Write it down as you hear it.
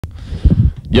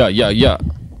Yeah.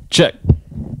 Check.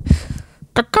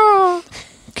 Caw.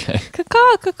 Okay.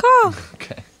 Caw.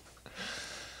 Okay.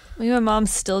 Me and my mom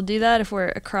still do that if we're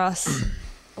across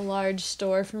a large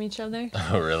store from each other.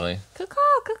 Oh, really? Caw.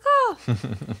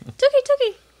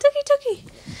 Tookie.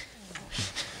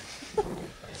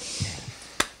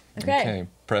 Okay.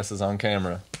 Press is on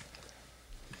camera.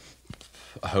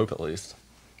 I hope, at least.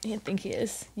 I think he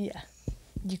is. Yeah.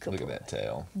 Look at that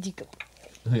tail. You could.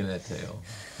 Look at that tail.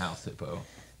 House hippo.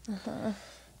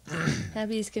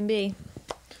 Happy as can be.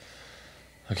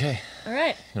 Okay. All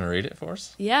right. You want to read it for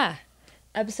us? Yeah.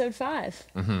 Episode 5.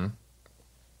 Mm-hmm.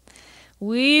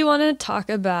 We want to talk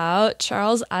about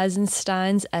Charles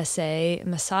Eisenstein's essay,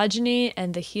 Misogyny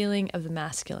and the Healing of the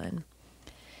Masculine.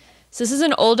 So this is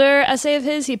an older essay of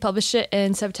his. He published it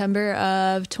in September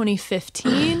of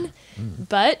 2015,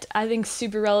 but I think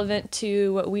super relevant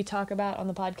to what we talk about on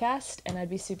the podcast, and I'd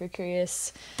be super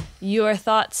curious your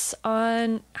thoughts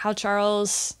on how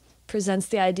Charles presents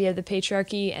the idea of the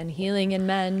patriarchy and healing in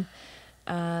men.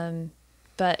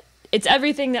 But it's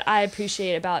everything that I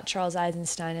appreciate about Charles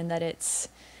Eisenstein, in that it's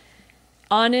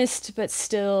honest but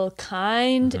still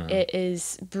kind. Mm-hmm. It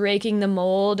is breaking the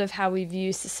mold of how we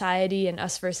view society and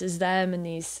us versus them, and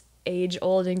these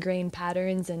age-old ingrained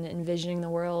patterns, and envisioning the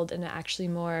world in an actually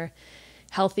more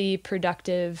healthy,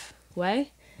 productive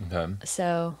way. Okay.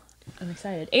 So I'm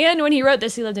excited. And when he wrote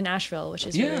this, he lived in Asheville, which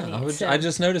is really neat. I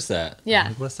just noticed that.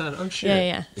 Yeah. What's that? Oh, shit.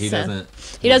 Yeah. He doesn't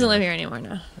live here anymore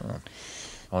now. Oh.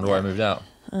 I wonder why I moved out.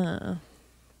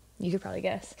 You could probably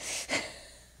guess.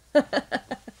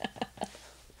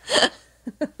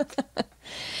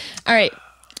 All right.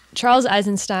 Charles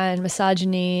Eisenstein,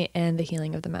 Misogyny and the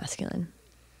Healing of the Masculine.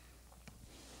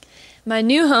 My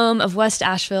new home of West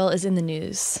Asheville is in the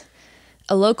news.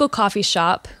 A local coffee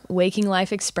shop, Waking Life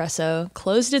Espresso,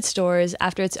 closed its doors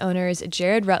after its owners,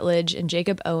 Jared Rutledge and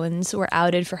Jacob Owens, were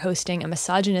outed for hosting a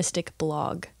misogynistic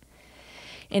blog.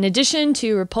 In addition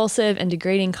to repulsive and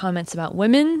degrading comments about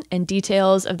women and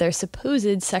details of their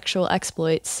supposed sexual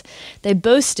exploits, they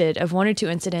boasted of 1 or 2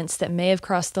 incidents that may have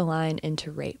crossed the line into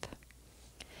rape.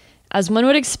 As one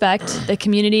would expect, the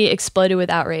community exploded with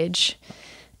outrage.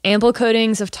 Ample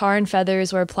coatings of tar and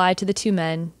feathers were applied to the 2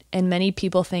 men, and many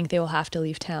people think they will have to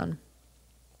leave town.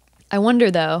 I wonder,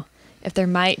 though, if there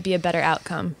might be a better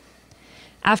outcome.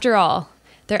 After all,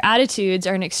 their attitudes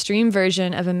are an extreme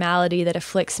version of a malady that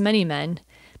afflicts many men,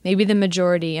 maybe the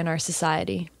majority in our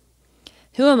society.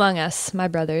 Who among us, my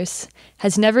brothers,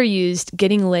 has never used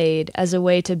getting laid as a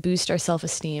way to boost our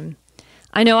self-esteem?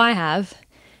 I know I have.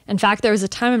 In fact, there was a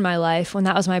time in my life when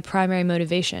that was my primary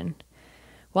motivation.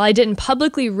 While I didn't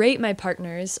publicly rate my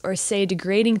partners or say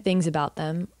degrading things about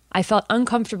them, I felt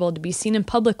uncomfortable to be seen in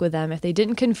public with them if they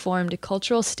didn't conform to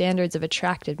cultural standards of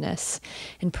attractiveness,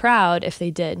 and proud if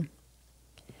they did.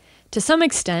 To some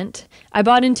extent, I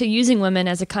bought into using women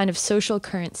as a kind of social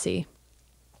currency.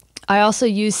 I also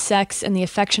used sex and the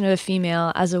affection of a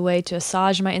female as a way to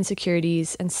assuage my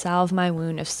insecurities and salve my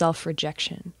wound of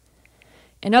self-rejection.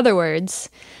 In other words,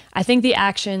 I think the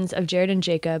actions of Jared and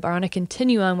Jacob are on a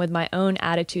continuum with my own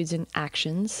attitudes and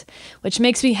actions, which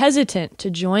makes me hesitant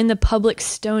to join the public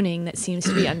stoning that seems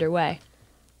to be underway.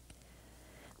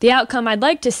 The outcome I'd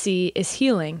like to see is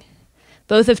healing,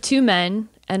 both of 2 men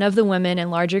and of the women and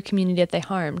larger community that they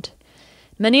harmed.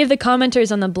 Many of the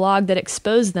commenters on the blog that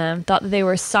exposed them thought that they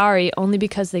were sorry only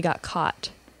because they got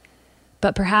caught.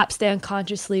 But perhaps they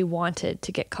unconsciously wanted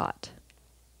to get caught.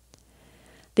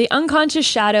 The unconscious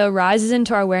shadow rises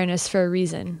into our awareness for a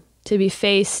reason, to be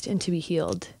faced and to be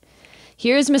healed.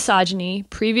 Here is misogyny,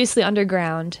 previously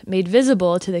underground, made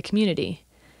visible to the community.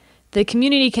 The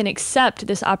community can accept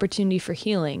this opportunity for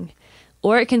healing,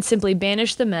 or it can simply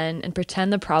banish the men and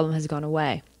pretend the problem has gone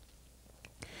away.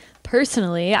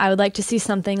 Personally, I would like to see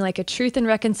something like a Truth and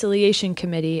Reconciliation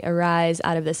Committee arise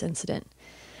out of this incident.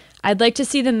 I'd like to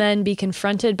see the men be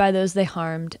confronted by those they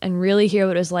harmed and really hear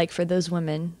what it was like for those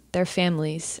women, their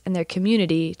families, and their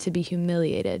community to be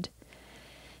humiliated.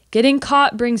 Getting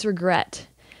caught brings regret,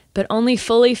 but only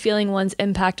fully feeling one's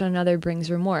impact on another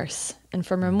brings remorse, and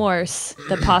from remorse,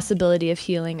 the possibility of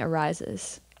healing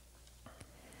arises.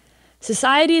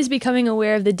 Society is becoming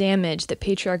aware of the damage that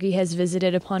patriarchy has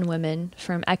visited upon women,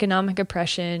 from economic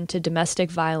oppression to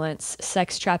domestic violence,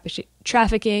 sex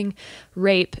trafficking,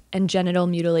 rape, and genital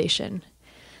mutilation.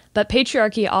 But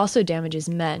patriarchy also damages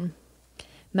men.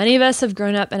 Many of us have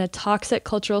grown up in a toxic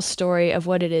cultural story of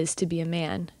what it is to be a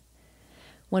man.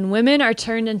 When women are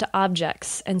turned into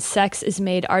objects and sex is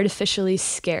made artificially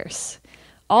scarce,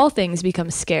 all things become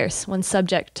scarce when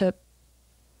subject to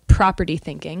property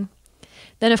thinking,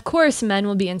 then of course men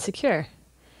will be insecure.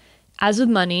 As with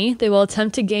money, they will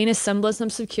attempt to gain a semblance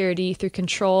of security through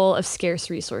control of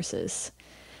scarce resources.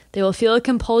 They will feel a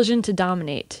compulsion to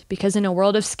dominate, because in a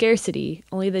world of scarcity,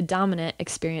 only the dominant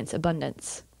experience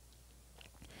abundance.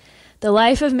 The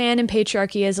life of man in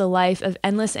patriarchy is a life of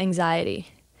endless anxiety.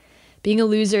 Being a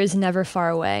loser is never far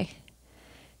away.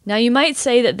 Now, you might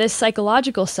say that this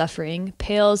psychological suffering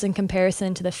pales in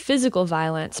comparison to the physical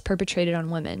violence perpetrated on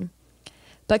women.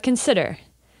 But consider,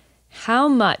 how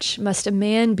much must a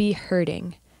man be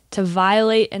hurting to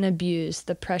violate and abuse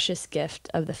the precious gift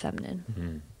of the feminine?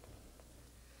 Mm-hmm.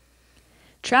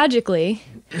 Tragically,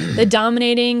 the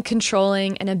dominating,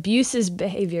 controlling, and abusive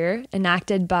behavior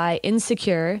enacted by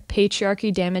insecure,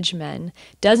 patriarchy-damaged men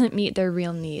doesn't meet their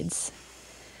real needs.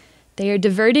 They are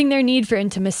diverting their need for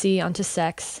intimacy onto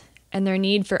sex and their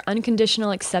need for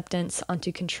unconditional acceptance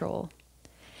onto control.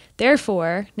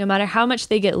 Therefore, no matter how much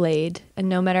they get laid, and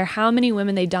no matter how many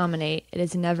women they dominate, it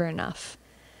is never enough.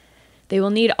 They will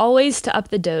need always to up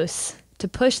the dose, to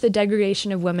push the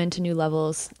degradation of women to new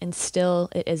levels, and still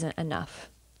it isn't enough.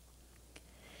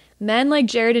 Men like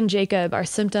Jared and Jacob are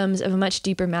symptoms of a much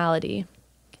deeper malady.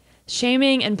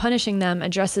 Shaming and punishing them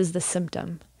addresses the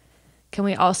symptom. Can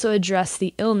we also address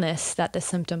the illness that the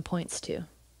symptom points to?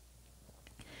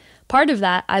 Part of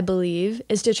that, I believe,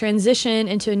 is to transition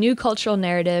into a new cultural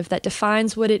narrative that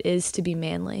defines what it is to be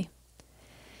manly.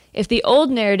 If the old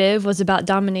narrative was about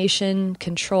domination,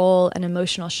 control, and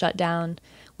emotional shutdown,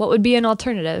 what would be an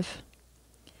alternative?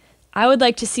 I would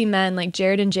like to see men like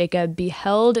Jared and Jacob be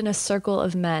held in a circle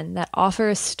of men that offer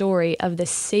a story of the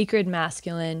sacred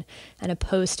masculine and a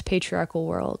post-patriarchal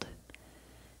world.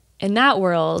 In that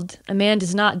world, a man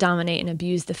does not dominate and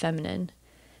abuse the feminine,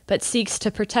 but seeks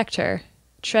to protect her,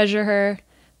 treasure her,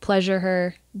 pleasure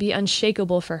her, be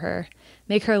unshakable for her,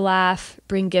 make her laugh,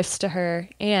 bring gifts to her,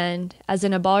 and, as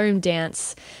in a ballroom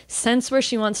dance, sense where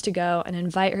she wants to go and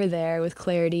invite her there with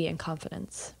clarity and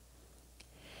confidence.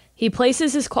 He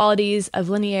places his qualities of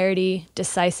linearity,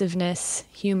 decisiveness,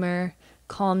 humor,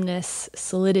 calmness,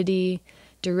 solidity,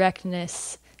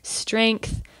 directness,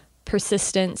 strength,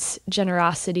 persistence,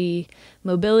 generosity,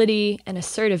 mobility, and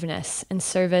assertiveness in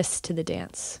service to the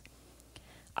dance.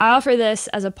 I offer this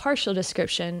as a partial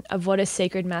description of what a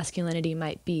sacred masculinity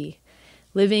might be,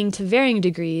 living to varying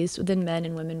degrees within men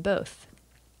and women both.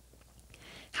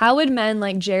 How would men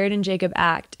like Jared and Jacob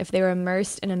act if they were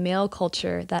immersed in a male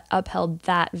culture that upheld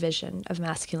that vision of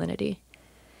masculinity?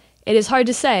 It is hard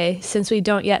to say, since we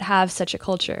don't yet have such a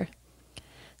culture.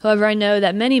 However, I know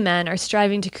that many men are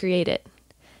striving to create it,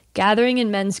 gathering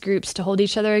in men's groups to hold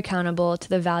each other accountable to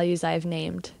the values I have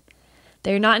named.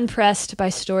 They are not impressed by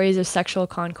stories of sexual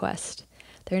conquest.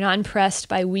 They are not impressed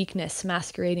by weakness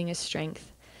masquerading as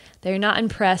strength. They are not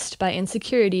impressed by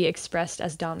insecurity expressed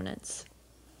as dominance.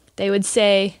 They would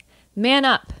say, "Man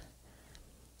up."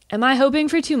 Am I hoping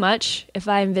for too much if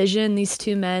I envision these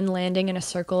two men landing in a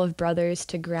circle of brothers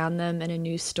to ground them in a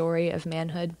new story of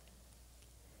manhood?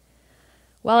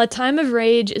 While a time of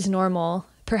rage is normal,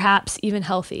 perhaps even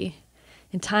healthy,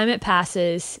 in time it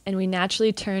passes, and we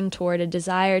naturally turn toward a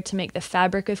desire to make the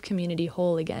fabric of community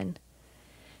whole again.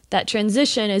 That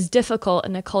transition is difficult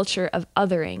in a culture of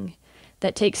othering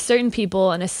that takes certain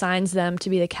people and assigns them to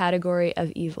be the category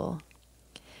of evil.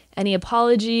 Any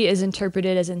apology is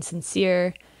interpreted as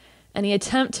insincere. Any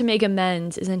attempt to make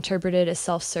amends is interpreted as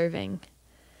self-serving.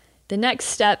 The next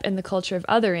step in the culture of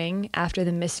othering, after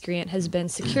the miscreant has been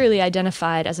securely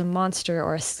identified as a monster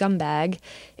or a scumbag,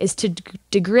 is to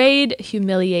degrade,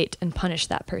 humiliate, and punish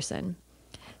that person.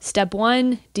 Step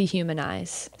 1,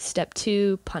 dehumanize. Step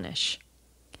 2, punish.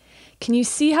 Can you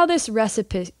see how this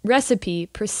recipe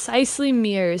precisely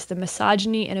mirrors the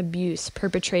misogyny and abuse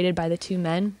perpetrated by the two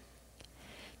men?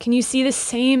 Can you see the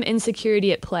same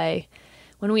insecurity at play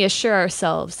when we assure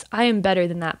ourselves, I am better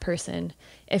than that person.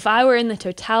 If I were in the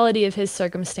totality of his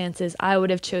circumstances, I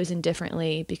would have chosen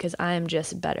differently because I am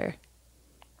just better.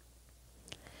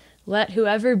 Let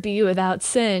whoever be without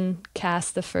sin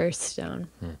cast the first stone.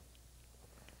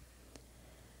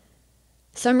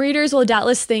 Some readers will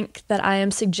doubtless think that I am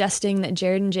suggesting that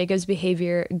Jared and Jacob's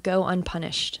behavior go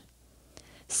unpunished.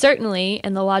 Certainly,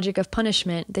 in the logic of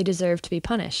punishment, they deserve to be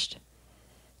punished.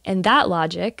 In that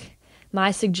logic, my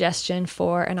suggestion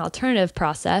for an alternative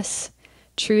process,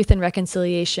 truth and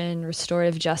reconciliation,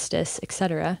 restorative justice,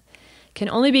 etc., can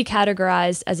only be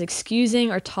categorized as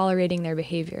excusing or tolerating their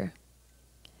behavior.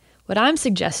 What I'm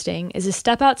suggesting is a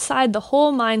step outside the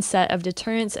whole mindset of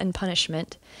deterrence and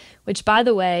punishment, which, by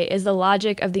the way, is the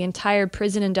logic of the entire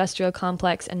prison industrial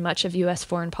complex and much of U.S.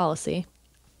 foreign policy.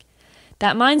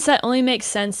 That mindset only makes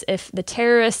sense if the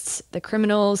terrorists, the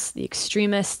criminals, the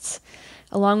extremists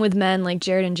along with men like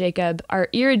Jared and Jacob, are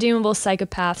irredeemable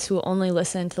psychopaths who will only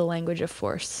listen to the language of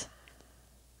force.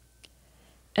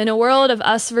 In a world of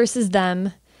us versus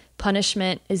them,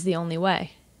 punishment is the only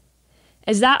way.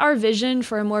 Is that our vision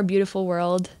for a more beautiful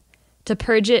world? To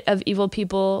purge it of evil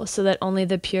people so that only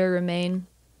the pure remain?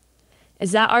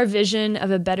 Is that our vision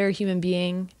of a better human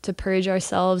being, to purge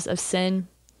ourselves of sin?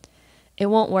 It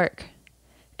won't work.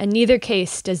 In neither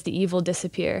case does the evil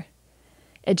disappear.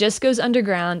 It just goes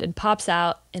underground and pops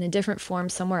out in a different form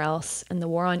somewhere else, and the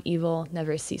war on evil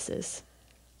never ceases.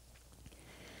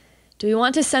 Do we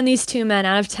want to send these two men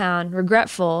out of town,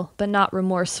 regretful but not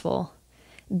remorseful,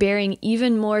 bearing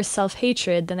even more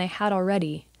self-hatred than they had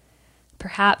already,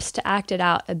 perhaps to act it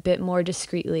out a bit more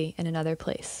discreetly in another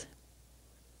place?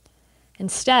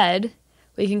 Instead,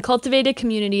 we can cultivate a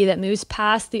community that moves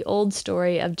past the old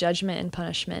story of judgment and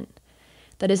punishment,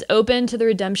 that is open to the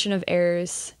redemption of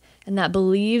errors, and that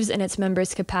believes in its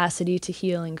members' capacity to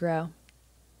heal and grow.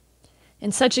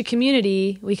 In such a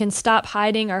community, we can stop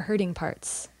hiding our hurting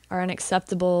parts, our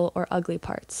unacceptable or ugly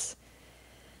parts.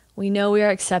 We know we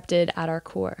are accepted at our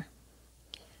core.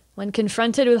 When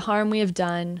confronted with harm we have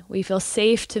done, we feel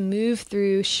safe to move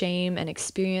through shame and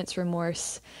experience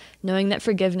remorse, knowing that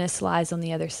forgiveness lies on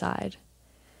the other side.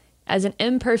 As an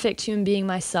imperfect human being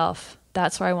myself,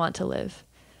 that's where I want to live.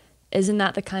 Isn't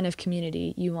that the kind of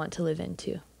community you want to live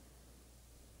into?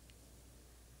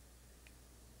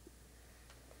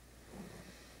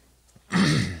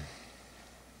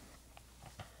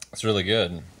 It's really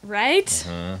good. Right?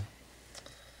 Mm-hmm.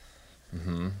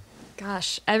 Mm-hmm.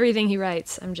 Gosh, everything he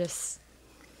writes, I'm just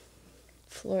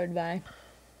floored by.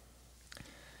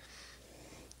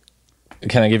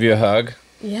 Can I give you a hug?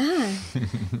 Yeah.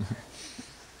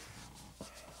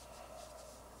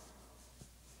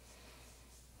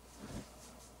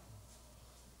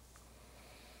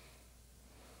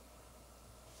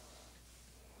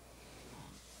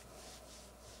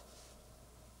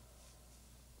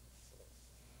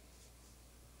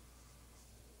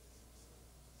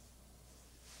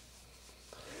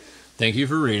 Thank you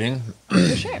for reading.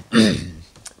 For sure.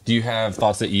 Do you have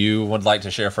thoughts that you would like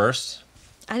to share first?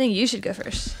 I think you should go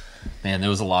first. Man, there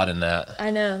was a lot in that.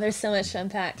 I know. There's so much to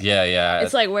unpack. Yeah.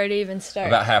 It's like, where to even start?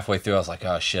 About halfway through, I was like,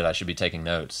 oh, shit, I should be taking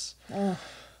notes.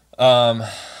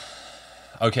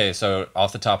 Okay, so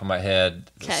off the top of my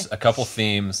head, a couple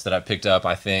themes that I picked up,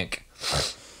 I think.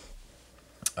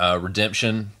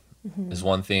 Redemption is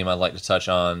one theme I'd like to touch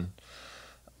on.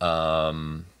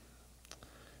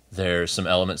 There's some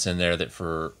elements in there that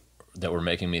were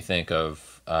making me think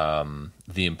of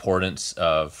the importance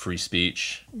of free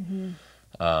speech.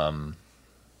 What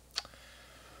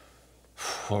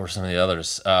were some of the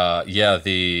others? The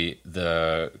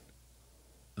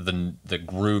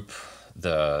group,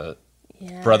 the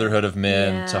brotherhood of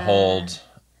men to hold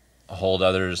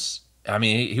others. I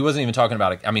mean, he wasn't even talking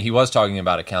about. I mean, he was talking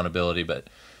about accountability, but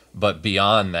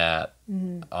beyond that,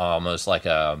 almost like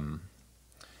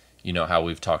you know how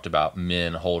we've talked about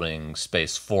men holding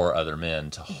space for other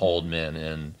men, to hold men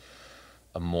in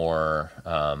a more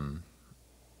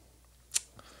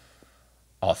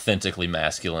authentically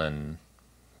masculine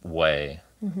way.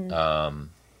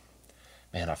 Man,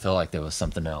 I feel like there was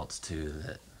something else too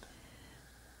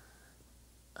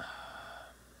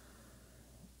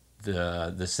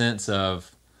that the sense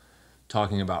of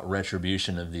talking about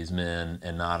retribution of these men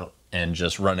and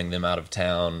just running them out of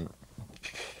town.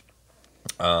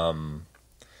 When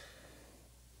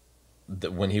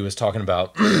he was talking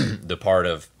about the part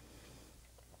of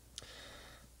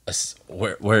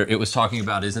where it was talking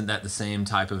about, isn't that the same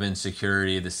type of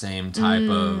insecurity, the same type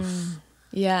of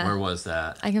where was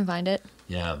that? I can find it.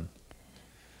 Yeah.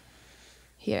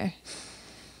 Here.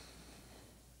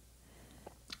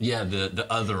 Yeah, the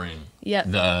othering. Yep.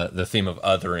 The theme of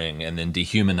othering, and then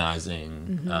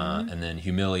dehumanizing, and then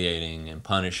humiliating and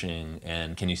punishing.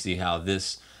 And can you see how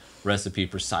this recipe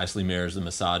precisely mirrors the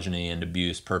misogyny and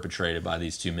abuse perpetrated by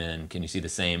these two men? Can you see the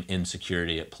same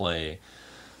insecurity at play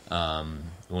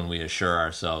when we assure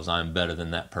ourselves, I'm better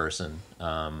than that person?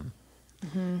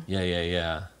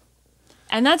 Yeah.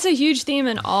 And that's a huge theme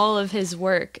in all of his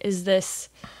work, is this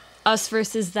us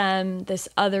versus them, this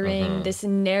othering, this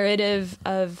narrative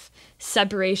of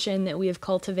separation that we have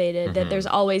cultivated, that there's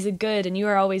always a good and you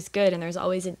are always good and there's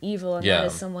always an evil and that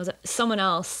is someone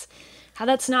else. How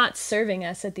that's not serving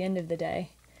us at the end of the day.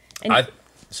 And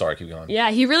sorry, keep going.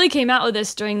 Yeah, he really came out with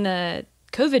this during the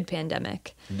COVID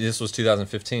pandemic. This was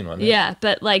 2015, wasn't it? Yeah,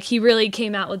 but like he really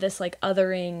came out with this like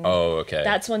othering. Oh, okay.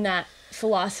 That's when that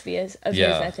philosophy of his,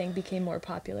 I think, became more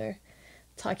popular.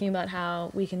 Talking about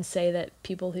how we can say that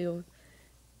people who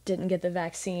didn't get the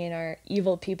vaccine are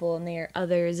evil people and they are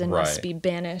others and must be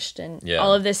banished, and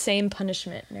all of this same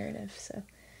punishment narrative. So,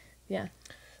 yeah.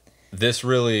 This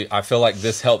really, I feel like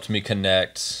this helped me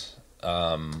connect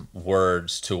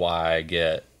words to why I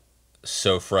get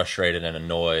so frustrated and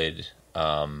annoyed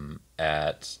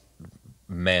at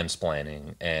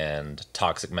mansplaining and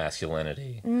toxic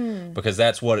masculinity, because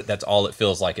that's all it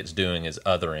feels like it's doing is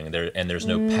othering there, and there's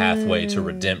no pathway to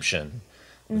redemption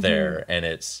there, and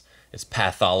it's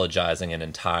pathologizing an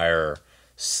entire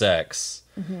sex.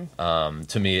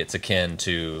 To me, it's akin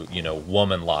to, you know,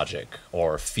 woman logic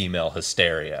or female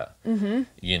hysteria.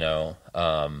 You know,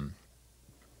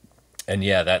 and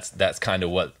yeah, that's kind of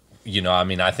what, you know, I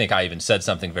mean, I think I even said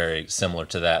something very similar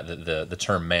to that. The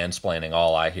term mansplaining,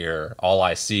 all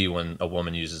I see when a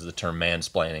woman uses the term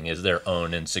mansplaining is their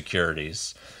own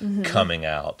insecurities coming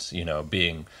out, you know,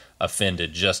 being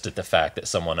offended just at the fact that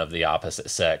someone of the opposite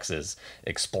sex is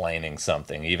explaining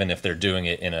something, even if they're doing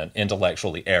it in an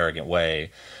intellectually arrogant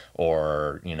way,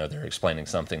 or, you know, they're explaining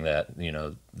something that, you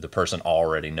know, the person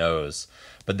already knows.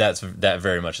 But that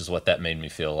very much is what that made me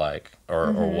feel like,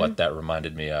 or what that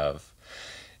reminded me of.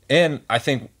 And I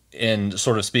think, in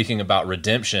sort of speaking about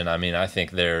redemption, I mean, I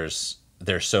think there's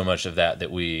so much of that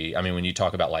I mean, when you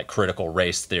talk about like critical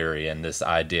race theory and this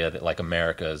idea that like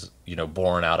America is, you know,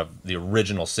 born out of the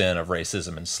original sin of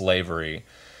racism and slavery,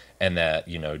 and that,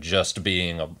 you know, just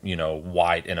being you know,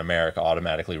 white in America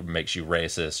automatically makes you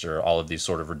racist, or all of these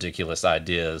sort of ridiculous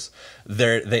ideas,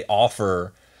 they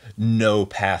offer no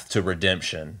path to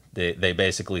redemption. They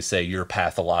basically say you're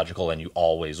pathological and you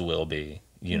always will be,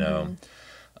 you know.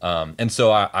 And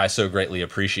so I so greatly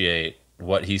appreciate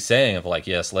what he's saying of like,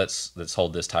 yes, let's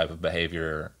hold this type of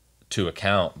behavior to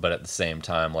account, but at the same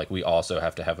time, like, we also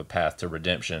have to have a path to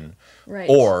redemption,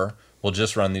 or we'll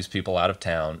just run these people out of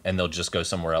town and they'll just go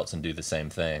somewhere else and do the same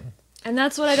thing. And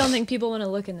that's what I don't think people want to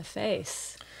look in the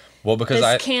face. Well, because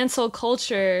this cancel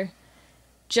culture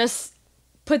just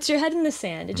puts your head in the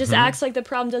sand. It just acts like the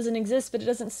problem doesn't exist, but it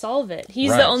doesn't solve it.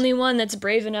 He's the only one that's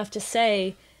brave enough to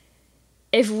say,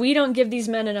 if we don't give these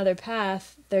men another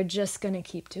path, they're just going to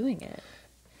keep doing it.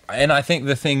 And I think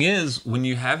the thing is, when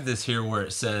you have this here where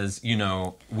it says, you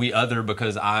know, we other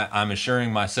because I'm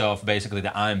assuring myself basically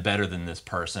that I'm better than this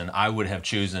person, I would have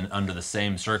chosen under the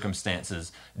same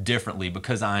circumstances differently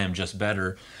because I am just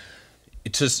better.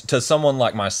 To someone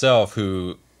like myself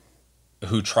who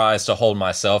tries to hold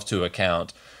myself to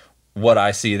account, what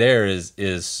I see there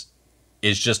is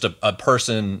just a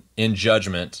person in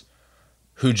judgment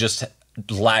who just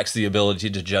lacks the ability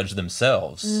to judge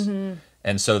themselves.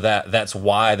 And so that's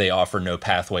why they offer no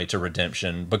pathway to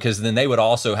redemption, because then they would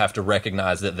also have to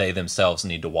recognize that they themselves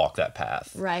need to walk that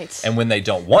path. Right. And when they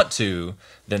don't want to,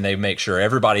 then they make sure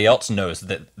everybody else knows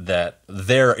that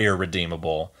they're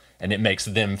irredeemable, and it makes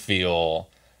them feel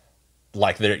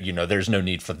like there's no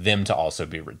need for them to also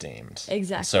be redeemed.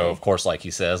 Exactly. So of course, like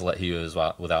he says, let he who is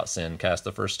without sin cast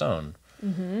the first stone.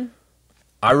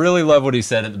 I really love what he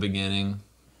said at the beginning,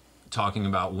 talking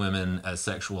about women as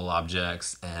sexual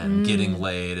objects and getting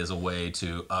laid as a way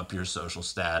to up your social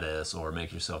status or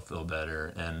make yourself feel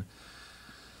better. And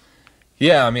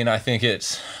yeah, I mean, I think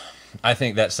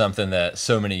that's something that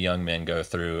so many young men go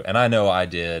through. And I know I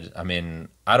did. I mean,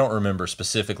 I don't remember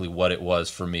specifically what it was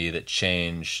for me that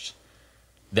changed,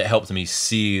 that helped me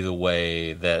see the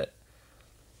way that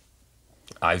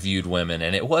I viewed women.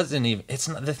 And it wasn't even,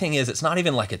 the thing is, it's not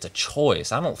even like it's a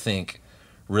choice. I don't think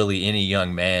really any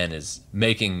young man is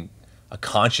making a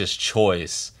conscious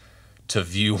choice to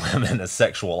view women as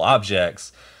sexual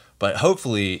objects. But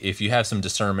hopefully, if you have some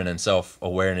discernment and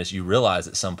self-awareness, you realize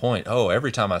at some point, oh,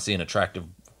 every time I see an attractive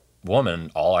woman,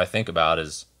 all I think about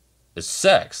is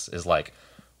sex, is like,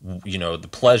 you know, the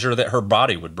pleasure that her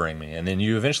body would bring me. And then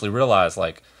you eventually realize,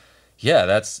 like, yeah,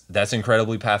 that's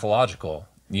incredibly pathological,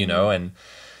 you know. And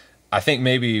I think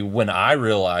maybe when I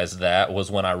realized that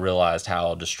was when I realized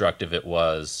how destructive it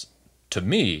was to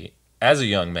me as a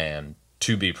young man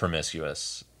to be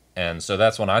promiscuous. And so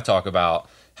that's when I talk about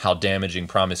how damaging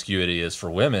promiscuity is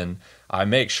for women. I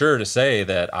make sure to say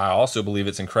that I also believe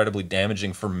it's incredibly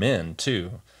damaging for men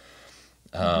too.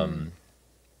 And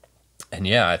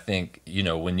yeah, I think, you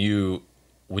know, when you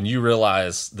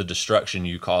realize the destruction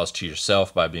you cause to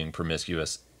yourself by being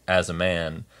promiscuous as a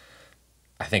man,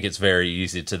 I think it's very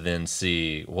easy to then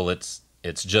see, well, it's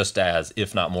just as,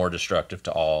 if not more destructive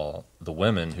to all the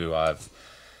women who I've,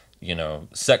 you know,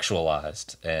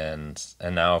 sexualized. And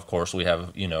now, of course, we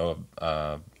have, you know,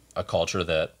 a culture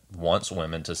that wants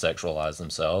women to sexualize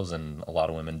themselves, and a lot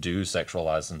of women do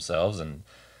sexualize themselves, and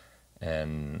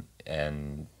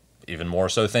even more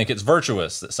so think it's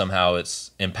virtuous, that somehow it's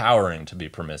empowering to be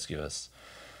promiscuous.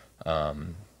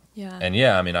 Yeah. And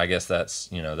yeah, I mean, I guess that's,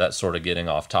 that's sort of getting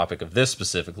off topic of this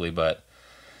specifically, but.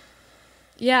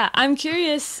 Yeah, I'm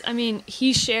curious. I mean,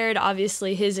 he shared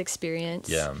obviously his experience.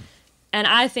 Yeah. And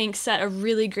I think set a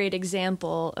really great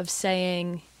example of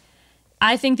saying,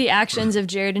 I think the actions of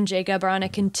Jared and Jacob are on a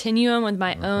continuum with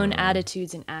my own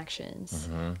attitudes and actions.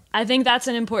 I think that's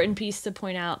an important piece to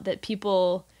point out, that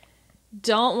people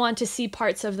don't want to see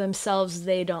parts of themselves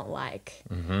they don't like.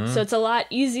 So it's a lot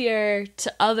easier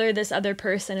to other this other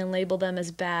person and label them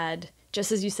as bad,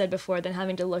 just as you said before, than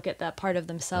having to look at that part of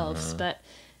themselves. But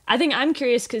I think I'm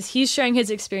curious, because he's sharing his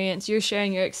experience, you're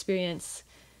sharing your experience.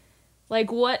 Like,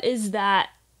 what is that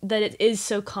it is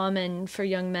so common for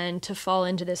young men to fall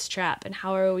into this trap, and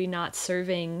how are we not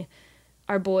serving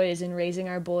our boys and raising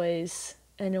our boys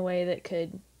in a way that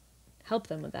could help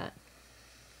them with that?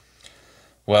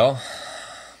 Well,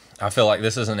 I feel like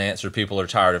this is an answer people are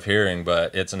tired of hearing,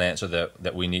 but it's an answer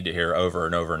that we need to hear over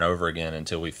and over and over again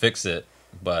until we fix it.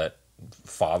 But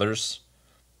fathers,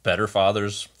 better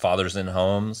fathers, fathers in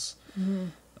homes,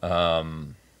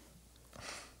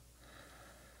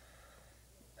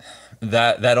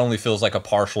 that only feels like a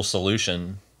partial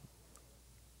solution.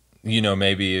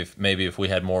 Maybe if we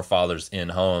had more fathers in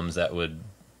homes, that would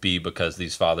be because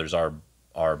these fathers are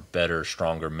better,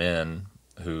 stronger men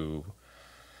who.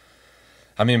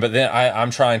 I mean, but then I'm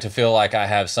trying to feel like I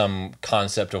have some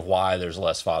concept of why there's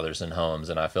less fathers in homes,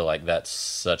 and I feel like that's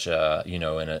such a, in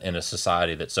a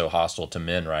society that's so hostile to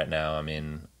men right now. I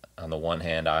mean, on the one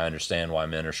hand, I understand why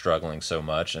men are struggling so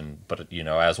much, but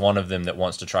as one of them that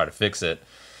wants to try to fix it,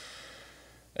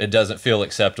 it doesn't feel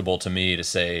acceptable to me to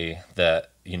say that,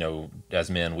 as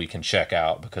men, we can check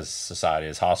out because society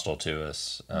is hostile to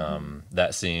us.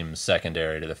 That seems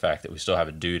secondary to the fact that we still have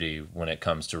a duty when it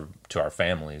comes to our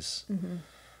families.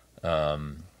 I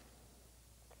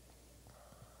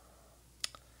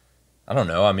don't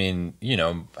know. I mean,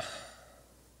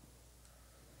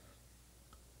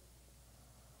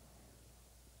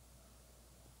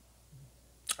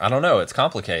 I don't know. It's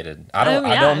complicated. I don't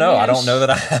know. I don't know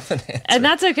that I have an answer. And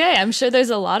that's okay. I'm sure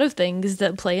there's a lot of things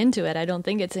that play into it. I don't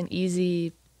think it's an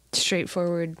easy,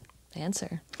 straightforward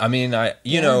answer. I mean,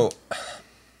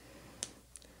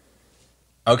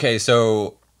 okay,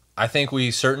 so I think we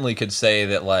certainly could say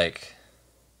that, like,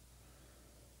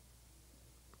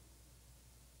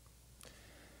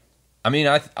 I mean,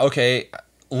 okay,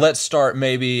 let's start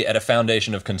maybe at a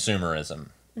foundation of consumerism.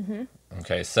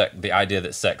 Okay, the idea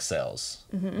that sex sells,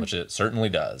 which it certainly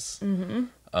does.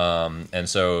 And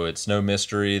so it's no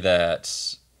mystery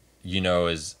that,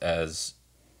 as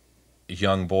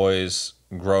young boys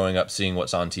growing up seeing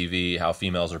what's on TV, how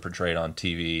females are portrayed on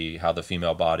TV, how the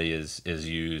female body is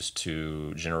used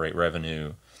to generate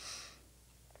revenue,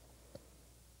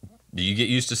 you get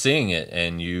used to seeing it,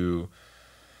 and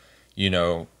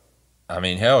I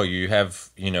mean, hell, you have,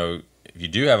 if you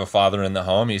do have a father in the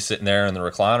home, he's sitting there in the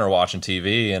recliner watching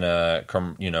TV, and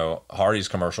Hardee's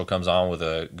commercial comes on with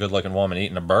a good-looking woman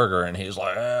eating a burger, and he's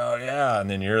like, hell yeah, and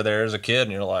then you're there as a kid,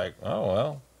 and you're like, oh,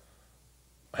 well,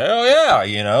 hell yeah,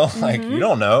 like, you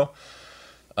don't know.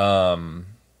 I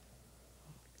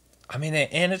mean,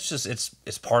 and it's just,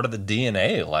 it's part of the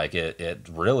DNA, like, it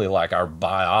really, like, our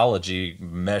biology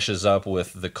meshes up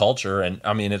with the culture, and,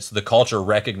 I mean, it's the culture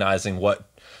recognizing what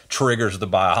triggers the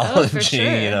biology, for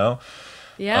sure.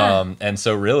 Yeah. And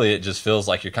so really it just feels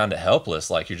like you're kind of helpless,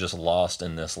 like you're just lost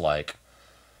in this, like,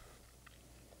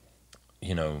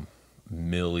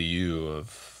 milieu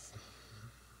of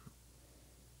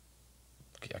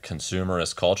a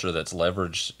consumerist culture that's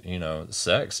leveraged,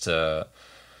 sex to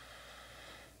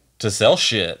sell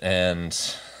shit, and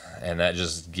that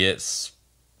just it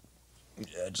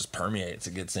just permeates,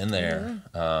 it gets in there.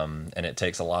 And it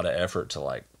takes a lot of effort to,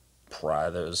 like, pry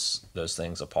those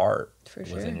things apart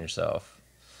within yourself.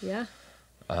 Yeah.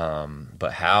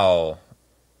 But how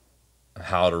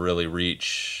to really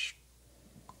reach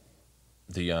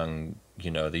the young,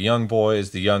 the young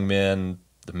boys, the young men,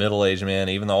 the middle-aged men,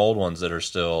 even the old ones that are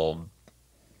still,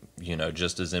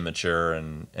 just as immature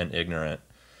and ignorant,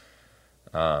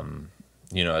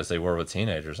 as they were with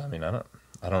teenagers. I mean, I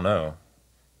don't know.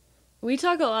 We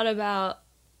talk a lot about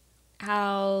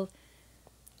how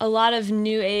a lot of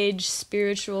New Age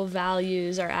spiritual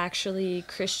values are actually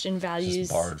Christian values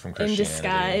just borrowed from in Christianity.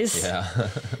 disguise. Yeah.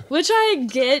 Which I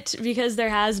get, because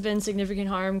there has been significant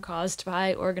harm caused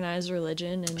by organized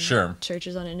religion and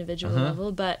churches on an individual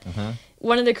level. But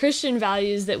one of the Christian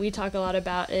values that we talk a lot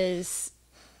about is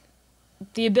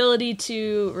the ability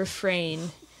to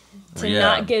refrain, to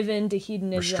not give in to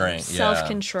hedonism,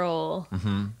 self-control.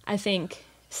 I think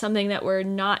something that we're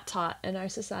not taught in our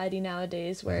society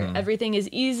nowadays, where everything is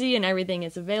easy and everything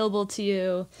is available to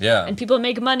you. Yeah. And people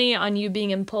make money on you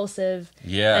being impulsive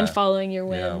and following your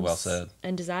whims well said.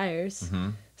 and desires.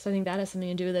 So I think that has something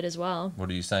to do with it as well. What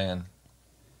are you saying?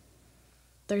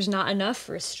 There's not enough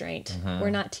restraint. We're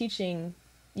not teaching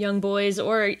young boys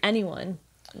or anyone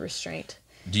restraint.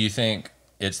 Do you think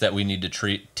it's that we need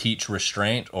to teach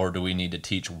restraint, or do we need to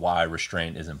teach why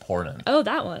restraint is important? Oh,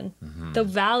 that one. The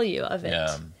value of it.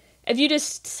 Yeah. If you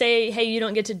just say, hey, you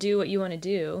don't get to do what you want to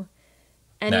do,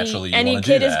 any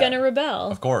kid is going to rebel.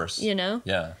 Of course. You know?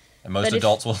 Yeah. And most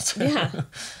adults will too. Yeah.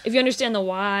 If you understand the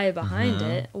why behind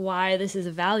it, why this is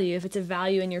a value, if it's a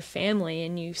value in your family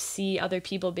and you see other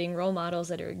people being role models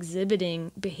that are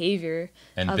exhibiting behavior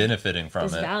and benefiting from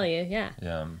this it. value, yeah.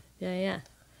 Yeah. Yeah.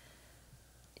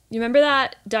 You remember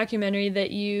that documentary that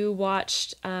you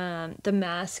watched, The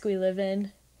Mask We Live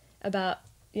In, about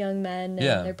young men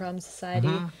and their problem society?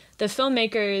 The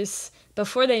filmmakers,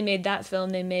 before they made that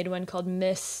film, they made one called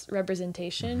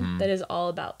Misrepresentation that is all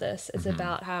about this. It's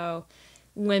about how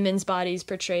women's bodies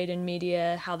portrayed in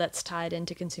media, how that's tied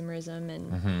into consumerism,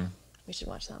 and we should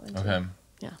watch that one too. Okay.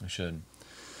 Yeah. We should.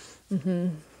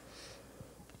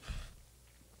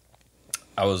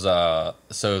 I was,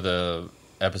 so the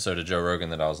episode of Joe Rogan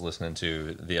that I was listening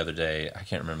to the other day, I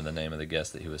can't remember the name of the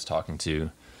guest that he was talking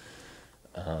to.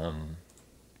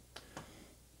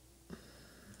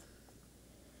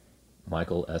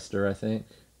 Michael Esther, I think.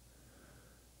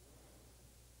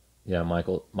 Yeah,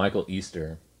 Michael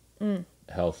Easter,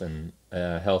 health and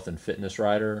fitness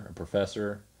writer, a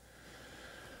professor.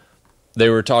 They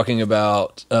were talking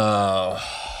about, they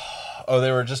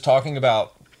were just talking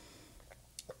about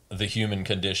the human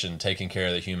condition, taking care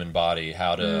of the human body,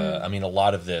 how to, I mean, a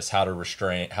lot of this, how to show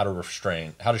restraint,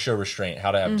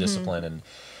 how to have discipline, and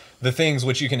the things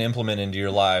which you can implement into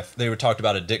your life. They were talked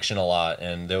about addiction a lot,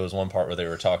 and there was one part where they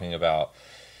were talking about,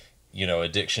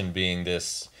 addiction being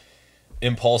this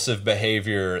impulsive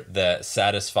behavior that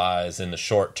satisfies in the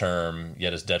short term,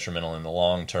 yet is detrimental in the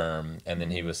long term. And then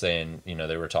he was saying,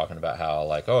 they were talking about how,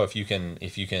 like, if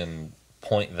you can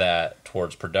point that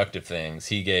towards productive things.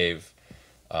 He gave,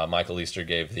 Michael Easter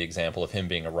gave the example of him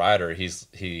being a writer.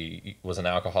 He was an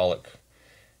alcoholic,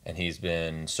 and he's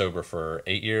been sober for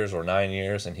 8 years or 9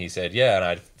 years. And he said, and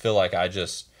I feel like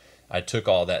I took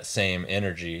all that same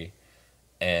energy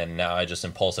and now I just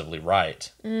impulsively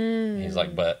write. He's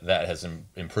like, but that has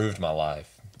improved my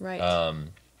life. Right.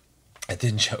 And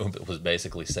then Job was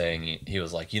basically saying, he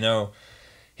was like,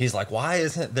 he's like, why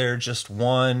isn't there just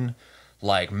one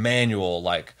like manual,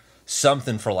 like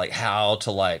something for like how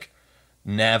to like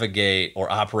navigate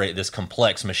or operate this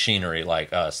complex machinery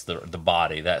like us, the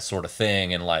body, that sort of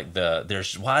thing. And like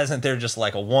why isn't there just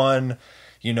like a one,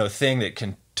 thing that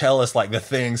can tell us like the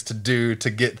things to do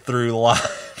to get through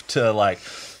life, to like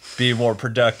be more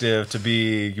productive, to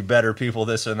be better people,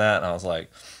 this and that. And I was like,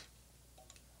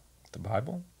 the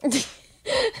Bible?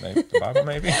 Maybe, the Bible,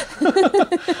 maybe.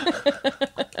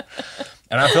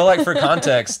 And I feel like for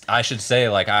context, I should say,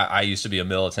 like, I used to be a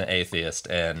militant atheist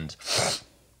and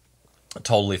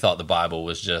totally thought the Bible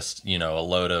was just, a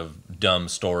load of dumb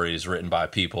stories written by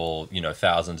people,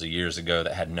 thousands of years ago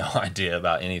that had no idea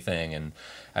about anything. And,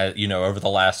 over the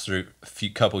last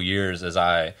couple years, as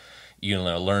I,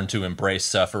 learned to embrace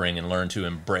suffering and learn to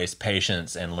embrace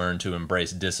patience and learn to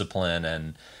embrace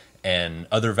discipline and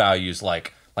other values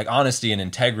like honesty and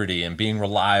integrity and being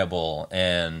reliable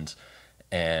and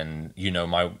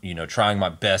trying my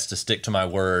best to stick to my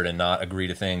word and not agree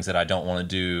to things that I don't want to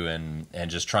do and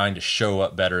just trying to show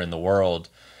up better in the world,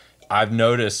 I've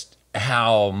noticed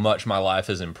how much my life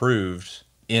has improved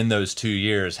in those 2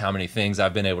 years, how many things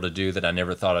I've been able to do that I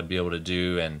never thought I'd be able to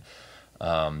do. And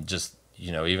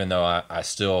even though I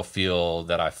still feel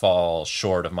that I fall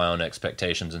short of my own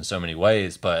expectations in so many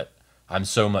ways, but I'm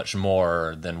so much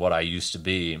more than what I used to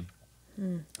be.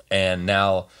 And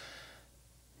now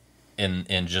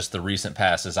in just the recent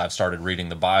past, as I've started reading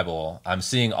the Bible, I'm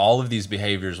seeing all of these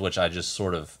behaviors, which I just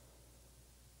sort of,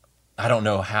 I don't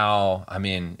know how,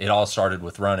 it all started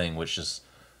with running, which is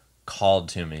called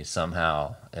to me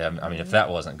somehow. If that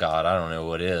wasn't God, I don't know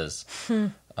what is.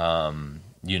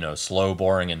 Slow,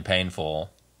 boring, and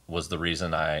painful was the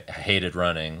reason I hated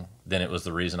running. Then it was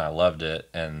the reason I loved it.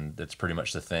 And it's pretty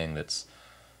much the thing that's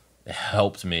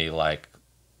helped me, like,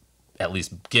 at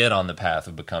least get on the path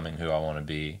of becoming who I want to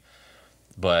be.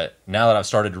 But now that I've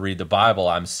started to read the Bible,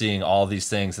 I'm seeing all these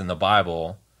things in the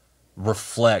Bible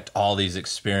reflect all these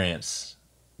experiences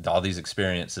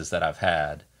that I've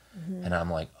had. And I'm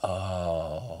like,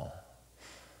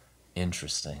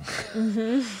 Interesting.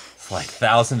 It's like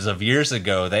thousands of years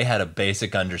ago, they had a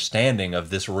basic understanding of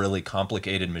this really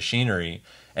complicated machinery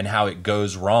and how it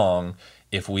goes wrong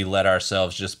if we let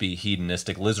ourselves just be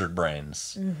hedonistic lizard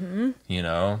brains, you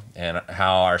know, and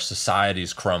how our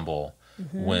societies crumble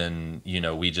when, you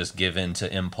know, we just give in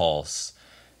to impulse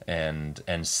and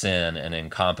sin and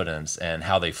incompetence, and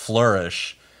how they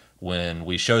flourish when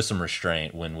we show some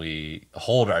restraint, when we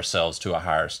hold ourselves to a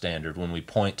higher standard, when we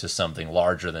point to something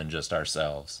larger than just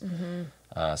ourselves.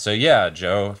 So yeah,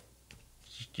 Joe,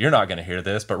 you're not going to hear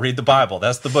this, but read the Bible.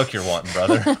 That's the book you're wanting,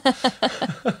 brother.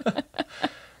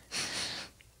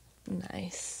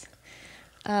 Nice.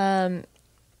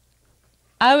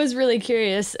 I was really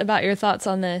curious about your thoughts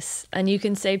on this, and you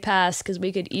can say pass, because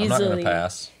we could easily... I'm not going to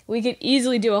pass. We could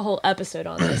easily do a whole episode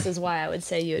on this, is why I would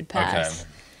say you would pass. Okay.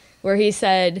 Where he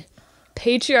said,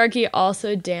 patriarchy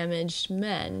also damaged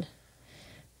men.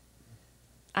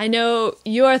 I know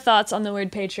your thoughts on the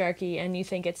word patriarchy, and you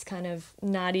think it's kind of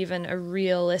not even a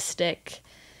realistic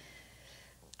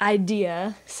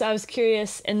idea. So I was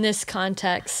curious in this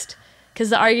context,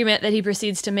 because the argument that he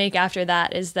proceeds to make after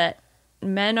that is that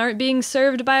men aren't being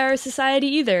served by our society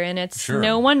either, and it's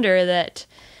no wonder that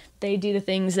they do the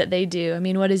things that they do. I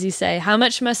mean, what does he say? How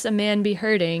much must a man be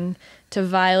hurting to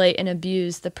violate and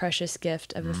abuse the precious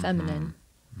gift of the feminine?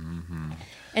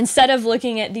 Instead of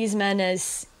looking at these men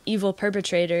as evil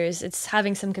perpetrators, it's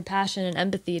having some compassion and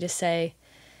empathy to say,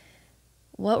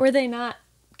 what were they not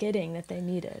getting that they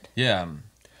needed? Yeah.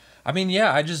 I mean,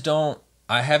 yeah,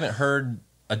 I haven't heard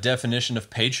a definition of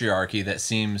patriarchy that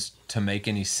seems to make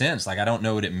any sense. Like, I don't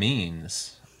know what it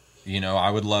means. You know,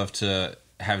 I would love to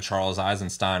have Charles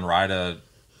Eisenstein write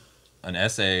an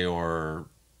essay, or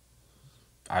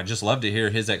I'd just love to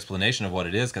hear his explanation of what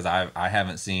it is, because I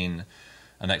haven't seen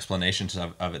an explanation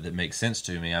of it that makes sense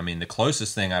to me. I mean, the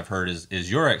closest thing I've heard is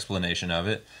your explanation of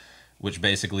it, which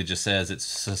basically just says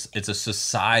it's a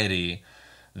society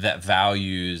that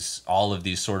values all of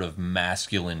these sort of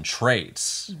masculine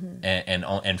traits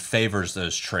and favors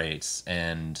those traits.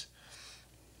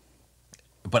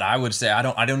 But I would say I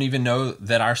don't even know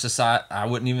that our society.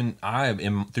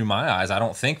 Through my eyes, I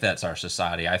don't think that's our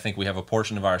society. I think we have a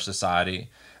portion of our society.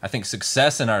 I think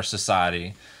success in our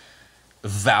society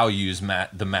values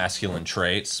the masculine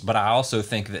traits, but I also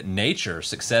think that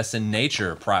success in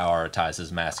nature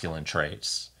prioritizes masculine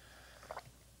traits.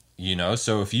 You know,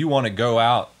 so if you want to go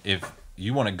out,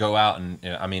 and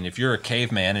I mean, if you're a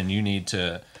caveman and you need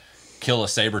to kill a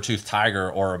saber-toothed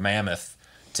tiger or a mammoth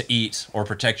to eat or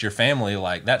protect your family,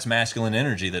 like, that's masculine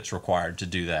energy that's required to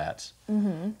do that.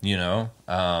 You know,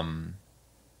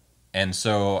 and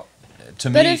so to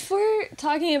me, but if we're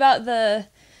talking about the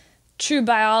true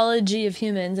biology of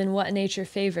humans and what nature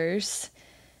favors,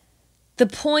 the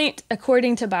point,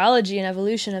 according to biology and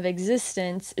evolution of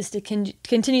existence, is to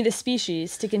continue the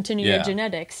species, to continue your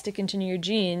genetics, to continue your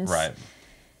genes. Right.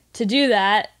 To do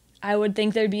that, I would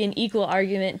think there'd be an equal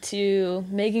argument to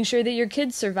making sure that your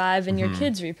kids survive and your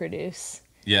kids reproduce.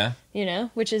 Yeah. You know,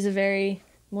 which is a very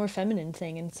more feminine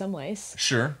thing in some ways.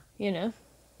 Sure. You know?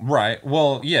 Right.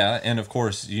 Well, yeah, and of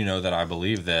course, you know that I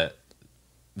believe that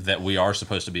we are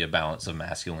supposed to be a balance of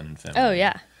masculine and feminine. Oh,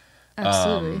 yeah.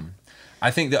 Absolutely. I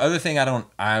think the other thing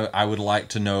I would like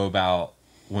to know about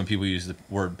when people use the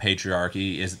word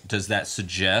patriarchy is, does that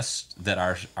suggest that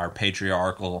our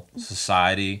patriarchal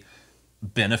society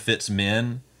benefits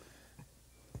men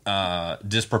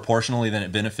disproportionately than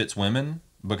it benefits women?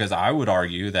 Because I would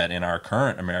argue that in our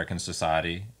current American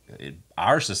society,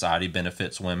 our society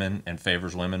benefits women and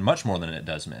favors women much more than it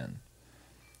does men.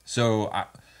 So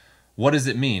what does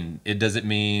it mean? Does it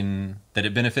mean that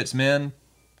it benefits men?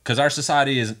 Because our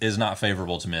society is not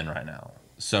favorable to men right now.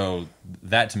 So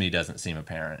that to me doesn't seem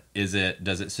apparent. Does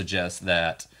it suggest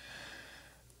that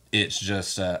it's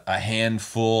just a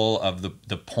handful of the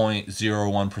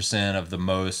 0.01% of the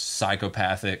most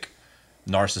psychopathic,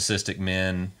 narcissistic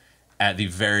men at the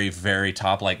very, very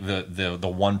top, like the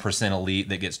 1% elite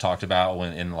that gets talked about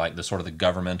when in like the sort of the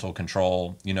governmental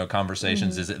control, you know,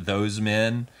 conversations? Is it those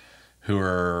men who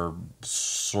are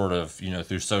sort of, you know,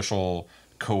 through social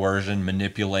coercion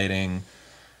manipulating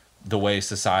the way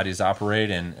societies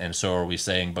operate, and so are we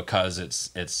saying because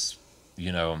it's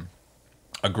you know,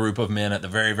 a group of men at the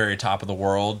very, very top of the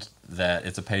world that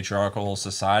it's a patriarchal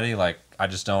society? Like, I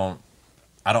don't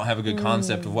have a good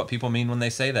concept of what people mean when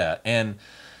they say that. And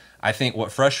I think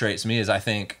what frustrates me is I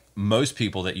think most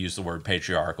people that use the word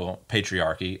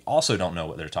patriarchy also don't know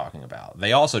what they're talking about.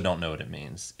 They also don't know what it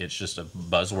means. It's just a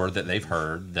buzzword that they've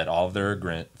heard, that all of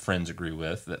their friends agree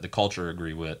with, that the culture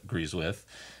agrees with,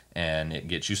 and it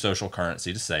gets you social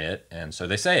currency to say it, and so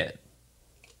they say it.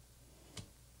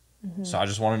 So I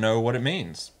just want to know what it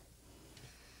means.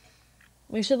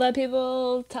 We should let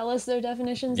people tell us their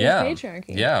definitions of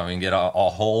patriarchy. Yeah, we can get a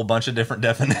whole bunch of different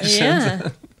definitions. Yeah.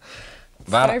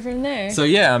 Start from there. So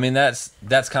yeah, I mean that's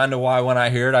kind of why when I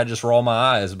hear it, I just roll my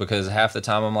eyes, because half the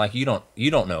time I'm like, you don't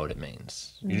know what it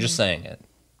means. You're just saying it.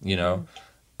 You know,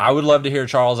 I would love to hear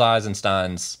Charles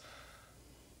Eisenstein's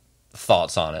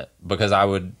thoughts on it, because I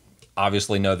would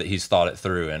obviously know that he's thought it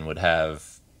through and would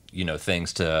have, you know,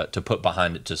 things to put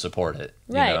behind it to support it.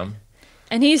 Right. You know?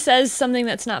 And he says something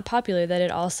that's not popular, that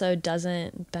it also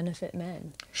doesn't benefit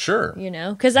men. Sure. You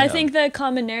know, because I think the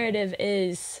common narrative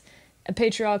is a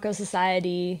patriarchal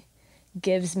society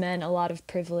gives men a lot of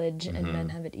privilege and men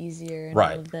have it easier and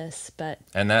all of this.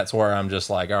 And that's where I'm just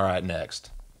like, all right,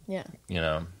 next. Yeah. You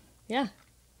know? Yeah.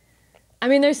 I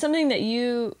mean, there's something that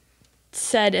you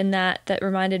said in that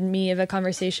reminded me of a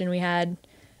conversation we had.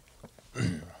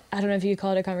 I don't know if you could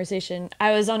call it a conversation.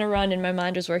 I was on a run and my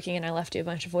mind was working and I left you a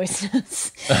bunch of voice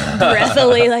notes.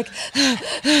 Breathily, like...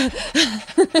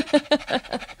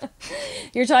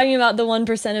 You're talking about the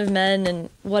 1% of men and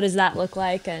what does that look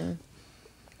like, and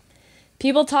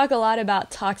people talk a lot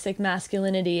about toxic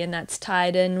masculinity, and that's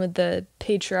tied in with the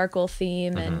patriarchal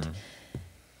theme. And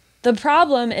the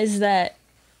problem is that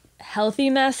healthy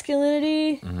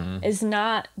masculinity is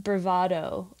not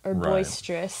bravado or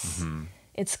boisterous.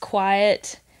 It's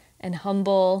quiet and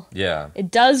humble. Yeah.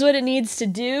 It does what it needs to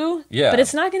do, but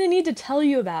it's not going to need to tell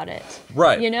you about it.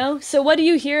 Right. You know? So what do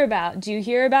you hear about? Do you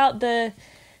hear about the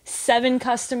 7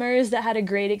 customers that had a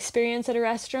great experience at a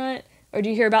restaurant? Or do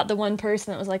you hear about the one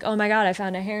person that was like, oh my God, I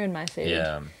found a hair in my food?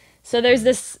 Yeah. So there's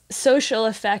this social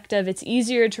effect of it's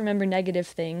easier to remember negative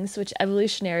things, which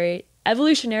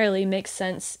evolutionarily makes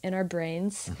sense in our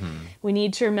brains. We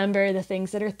need to remember the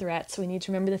things that are threats. We need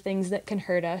to remember the things that can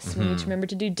hurt us. We need to remember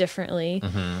to do differently.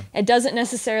 It doesn't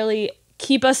necessarily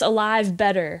keep us alive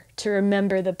better to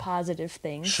remember the positive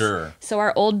things. Sure. So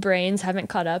our old brains haven't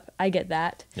caught up. I get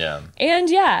that. Yeah. And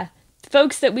yeah,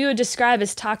 folks that we would describe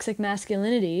as toxic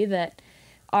masculinity that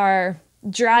are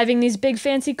driving these big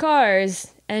fancy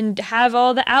cars and have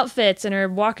all the outfits and are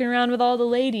walking around with all the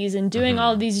ladies and doing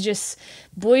all these just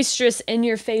boisterous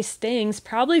in-your-face things,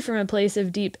 probably from a place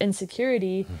of deep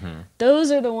insecurity, those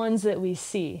are the ones that we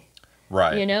see.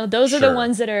 Right. You know, those are the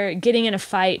ones that are getting in a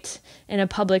fight in a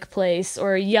public place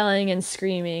or yelling and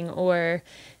screaming or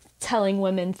telling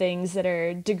women things that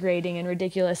are degrading and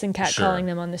ridiculous and catcalling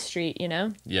them on the street, you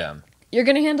know? Yeah. You're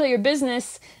going to handle your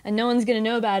business and no one's going to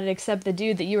know about it except the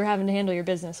dude that you were having to handle your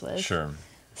business with. Sure.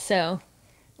 So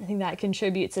I think that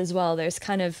contributes as well. There's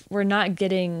we're not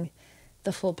getting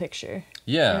the full picture.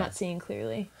 Yeah. We're not seeing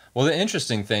clearly. Well, the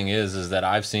interesting thing is that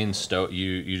I've seen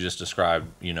you just described,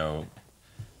 you know,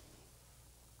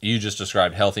 you just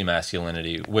described healthy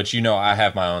masculinity, which, you know, I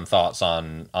have my own thoughts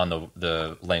on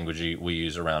the language we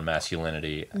use around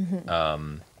masculinity.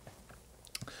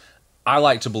 I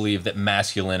like to believe that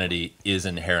masculinity is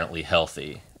inherently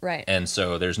healthy. Right. And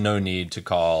so there's no need to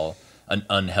call an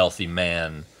unhealthy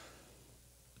man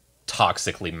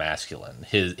toxically masculine.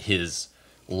 His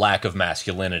lack of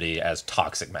masculinity as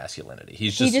toxic masculinity. He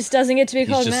just doesn't get to be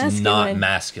called masculine. He's just not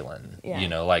masculine. Yeah. You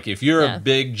know, like if you're a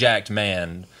big jacked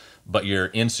man, but you're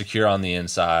insecure on the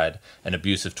inside and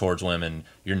abusive towards women,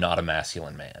 you're not a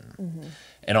masculine man.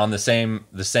 And on the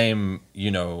same,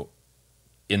 you know,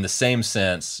 in the same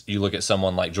sense, you look at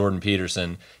someone like Jordan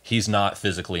Peterson, he's not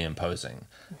physically imposing.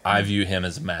 I view him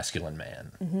as a masculine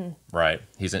man, right?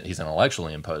 He's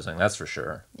intellectually imposing, that's for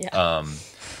sure. Yeah.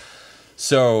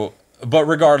 So, but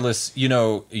regardless, you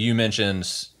know, you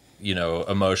mentioned, you know,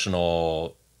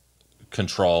 emotional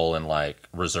control and like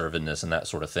reservedness and that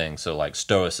sort of thing. So like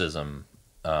stoicism,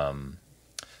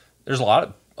 there's a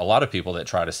lot of people that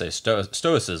try to say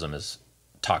stoicism is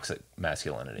toxic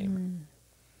masculinity.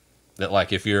 That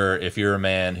like if you're a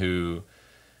man who,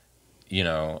 you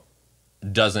know,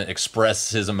 doesn't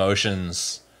express his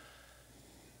emotions,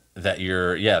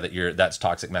 that's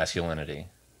toxic masculinity.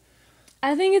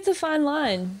 I think it's a fine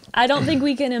line. I don't think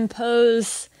we can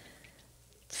impose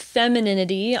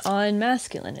femininity on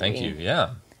masculinity. Thank you.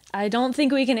 Yeah. I don't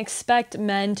think we can expect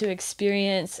men to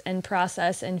experience and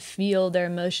process and feel their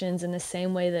emotions in the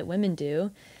same way that women do,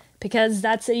 because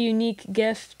that's a unique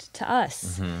gift to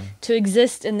us to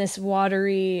exist in this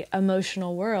watery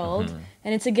emotional world.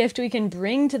 And it's a gift we can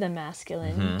bring to the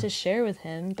masculine to share with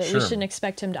him, but we shouldn't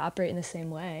expect him to operate in the same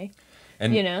way.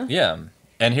 And, you know? Yeah.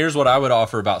 And here's what I would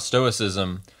offer about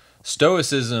stoicism.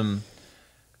 Stoicism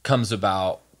comes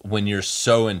about when you're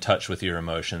so in touch with your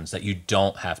emotions that you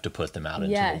don't have to put them out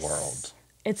into the world.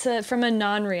 It's from a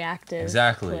non-reactive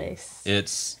place.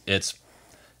 It's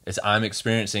It's I'm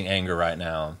experiencing anger right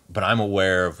now, but I'm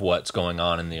aware of what's going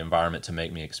on in the environment to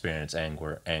make me experience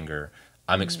anger.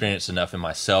 I'm experienced enough in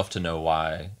myself to know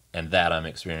why, and that I'm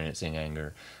experiencing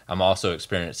anger. I'm also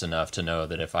experienced enough to know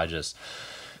that if I just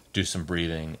do some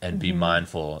breathing and be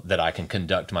mindful, that I can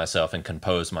conduct myself and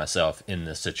compose myself in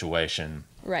this situation.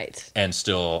 Right. And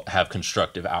still have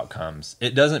constructive outcomes.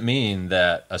 It doesn't mean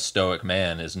that a stoic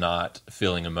man is not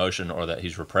feeling emotion or that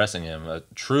he's repressing him. A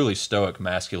truly stoic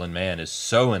masculine man is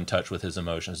so in touch with his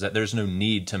emotions that there's no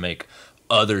need to make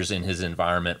others in his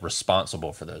environment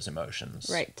responsible for those emotions.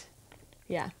 Right.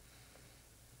 Yeah.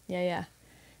 Yeah.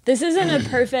 This isn't a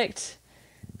perfect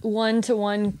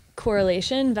one-to-one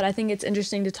correlation, but I think it's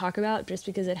interesting to talk about just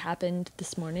because it happened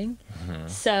this morning.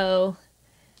 So,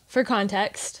 for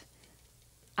context,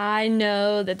 I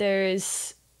know that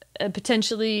there's a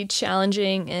potentially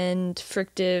challenging and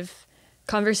frictive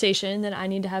conversation that I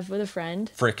need to have with a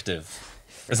friend. Frictive.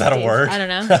 Is that a word? I don't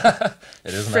know.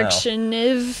 It is now.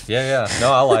 Frictionive. Yeah.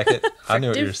 No, I like it. I knew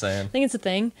what you were saying. I think it's a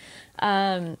thing.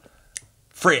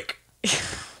 Frick.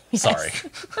 Sorry.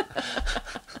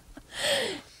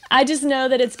 I just know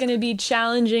that it's going to be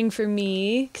challenging for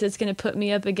me because it's going to put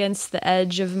me up against the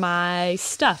edge of my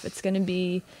stuff. It's going to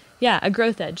be, a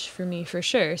growth edge for me for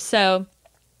sure. So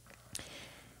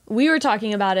we were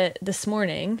talking about it this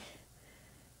morning,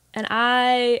 and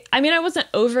I wasn't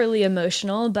overly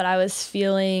emotional, but I was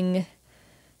feeling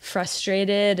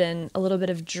frustrated and a little bit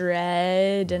of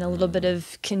dread and a little bit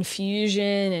of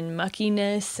confusion and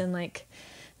muckiness and like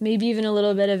maybe even a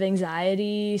little bit of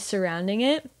anxiety surrounding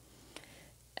it.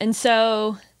 And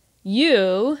so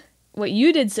what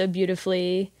you did so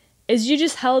beautifully is you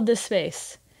just held this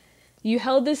space. You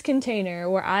held this container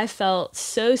where I felt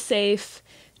so safe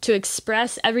to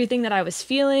express everything that I was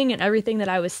feeling and everything that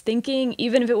I was thinking,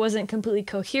 even if it wasn't completely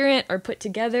coherent or put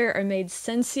together or made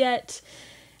sense yet.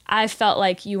 I felt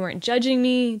like you weren't judging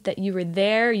me, that you were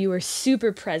there, you were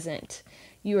super present,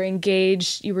 you were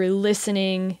engaged, you were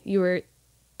listening, you were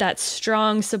that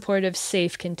strong, supportive,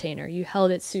 safe container. You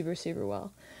held it super, super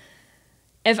well.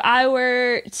 If I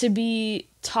were to be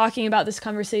talking about this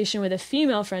conversation with a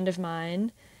female friend of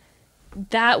mine,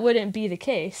 that wouldn't be the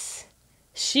case.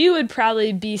 She would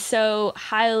probably be so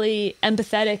highly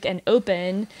empathetic and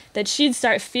open that she'd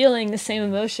start feeling the same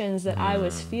emotions that I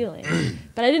was feeling.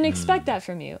 But I didn't expect that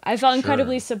from you. I felt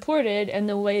incredibly supported in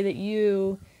the way that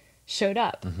you showed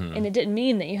up. And it didn't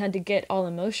mean that you had to get all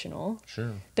emotional.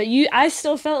 Sure. But I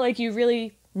still felt like you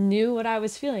really knew what I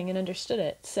was feeling and understood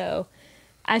it. So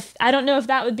I don't know if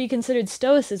that would be considered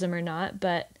stoicism or not,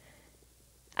 but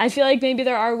I feel like maybe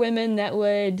there are women that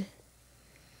would...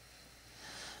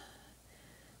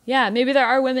 Yeah, maybe there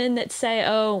are women that say,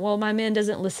 oh, well, my man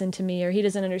doesn't listen to me, or he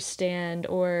doesn't understand,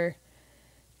 or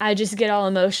I just get all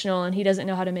emotional and he doesn't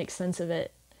know how to make sense of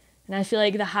it. And I feel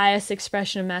like the highest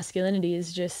expression of masculinity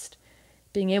is just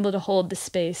being able to hold the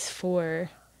space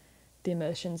for the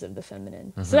emotions of the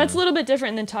feminine. So that's a little bit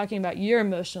different than talking about your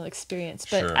emotional experience,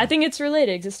 but I think it's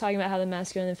related because it's talking about how the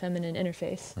masculine and feminine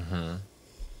interface.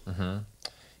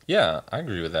 Yeah, I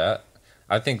agree with that.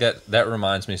 I think that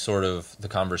reminds me sort of the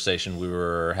conversation we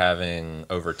were having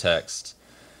over text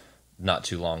not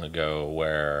too long ago,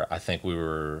 where I think we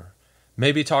were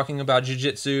maybe talking about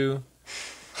jiu-jitsu.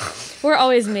 We're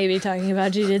always maybe talking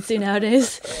about jiu-jitsu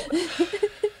nowadays.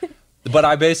 But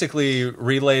I basically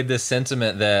relayed this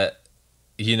sentiment that,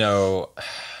 I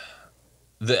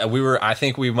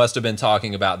think we must have been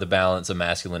talking about the balance of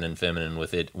masculine and feminine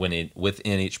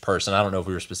within each person. I don't know if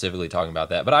we were specifically talking about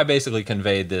that, but I basically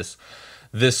conveyed this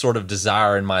sort of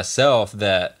desire in myself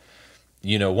that,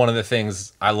 one of the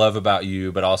things I love about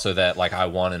you, but also that like I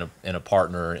want in a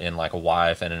partner, in like a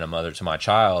wife and in a mother to my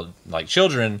child, like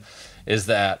children, is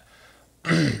that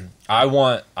I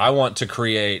want to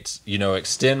create,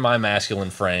 extend my masculine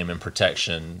frame and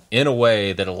protection in a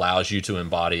way that allows you to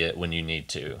embody it when you need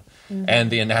to. And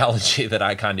the analogy that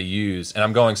I kind of use, and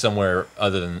I'm going somewhere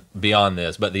other than beyond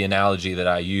this, but the analogy that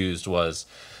I used was,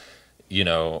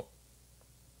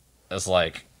 it's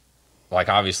like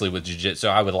obviously with jiu-jitsu,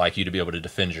 I would like you to be able to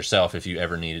defend yourself if you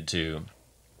ever needed to.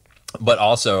 But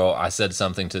also I said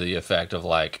something to the effect of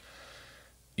like,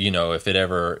 if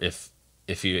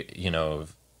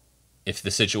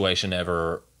the situation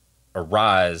ever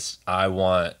arise, I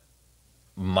want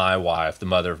my wife, the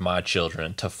mother of my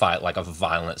children, to fight like a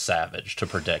violent savage to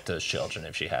protect those children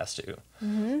if she has to.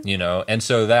 And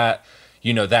so that,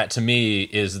 that to me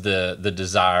is the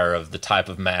desire of the type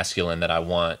of masculine that I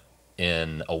want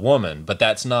in a woman, but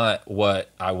that's not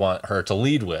what I want her to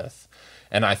lead with.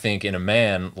 And I think in a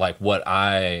man, like what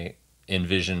I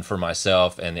envision for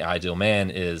myself and the ideal man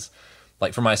is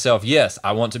Like for myself, yes,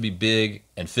 I want to be big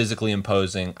and physically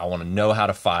imposing. I want to know how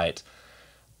to fight,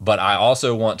 but I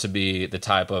also want to be the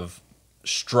type of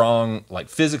strong, like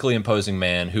physically imposing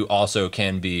man who also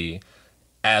can be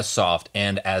as soft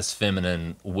and as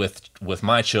feminine with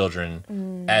my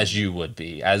children as you would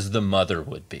be, as the mother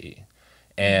would be.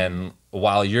 And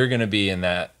while you're going to be in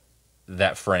that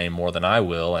frame more than I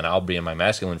will, and I'll be in my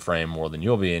masculine frame more than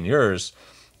you'll be in yours,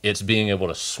 it's being able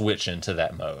to switch into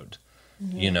that mode,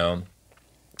 you know?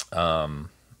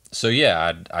 So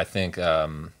yeah, I think,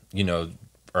 you know,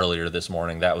 earlier this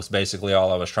morning, that was basically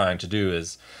all I was trying to do,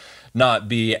 is not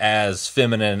be as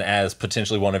feminine as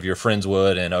potentially one of your friends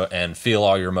would, and feel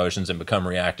all your emotions and become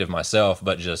reactive myself,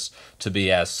 but just to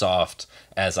be as soft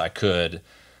as I could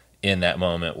in that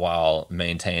moment while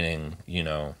maintaining, you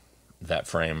know, that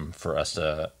frame for us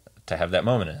to have that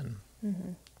moment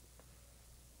in.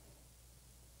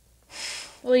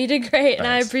 Well, you did great, and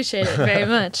I appreciate it very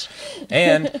much.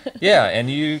 And yeah, and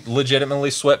you legitimately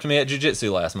swept me at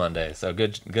jiu-jitsu last Monday, so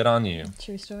good on you.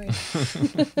 True story.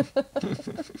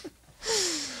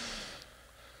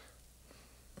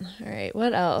 All right,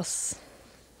 what else?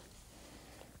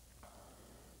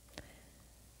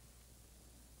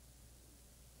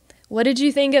 What did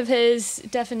you think of his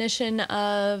definition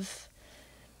of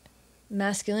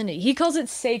masculinity? He calls it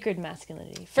sacred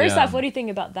masculinity. First off, what do you think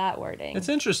about that wording? It's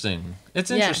interesting.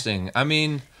 Interesting. I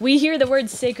mean, we hear the word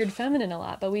sacred feminine a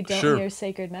lot, but we don't hear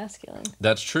sacred masculine.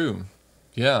 That's true.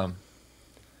 Yeah.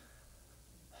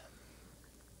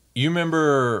 You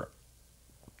ever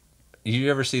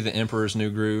see The Emperor's New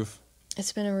Groove?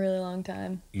 It's been a really long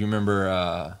time. You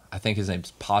remember, I think his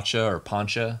name's Pacha or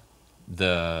Pancha?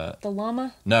 The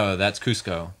llama? No, that's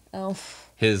Cusco. Oh.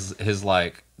 His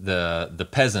like the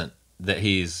peasant that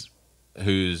who's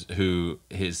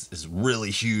this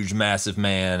really huge, massive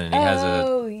man, and he has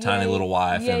a tiny little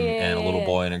wife and a little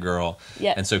boy and a girl.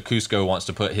 Yeah. And so Cusco wants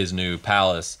to put his new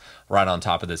palace right on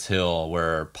top of this hill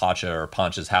where Pacha or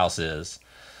Pancha's house is.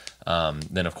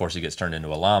 Then of course he gets turned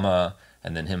into a llama,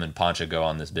 and then him and Pancha go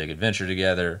on this big adventure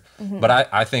together.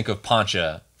 But I think of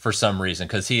Pancha for some reason,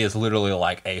 because he is literally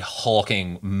like a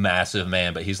hulking, massive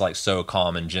man, but he's like so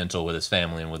calm and gentle with his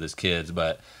family and with his kids.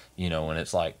 But, you know, when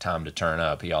it's like time to turn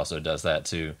up, he also does that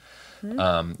too.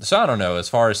 So I don't know. As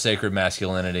far as sacred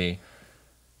masculinity,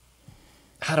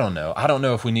 I don't know. I don't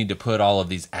know if we need to put all of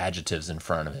these adjectives in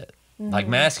front of it. Like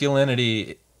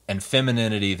masculinity and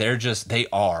femininity, they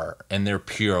are, and they're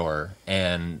pure,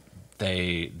 and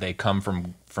they come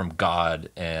from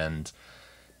God, and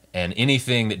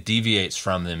anything that deviates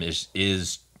from them is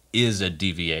a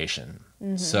deviation.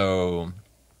 So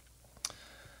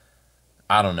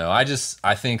I don't know. I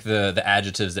think the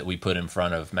adjectives that we put in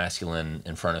front of masculine,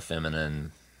 in front of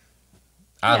feminine,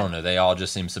 I don't know. They all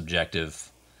just seem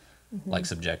subjective, like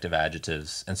subjective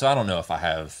adjectives. And so I don't know if I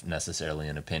have necessarily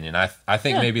an opinion. I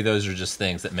think maybe those are just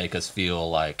things that make us feel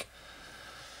like,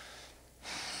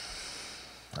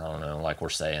 I don't know, like we're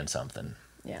saying something.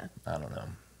 Yeah. I don't know.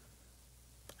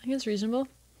 I think it's reasonable.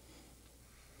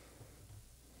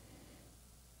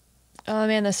 Oh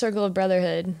man, the circle of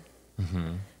brotherhood.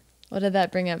 What did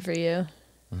that bring up for you?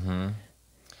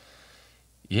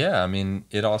 Yeah, I mean,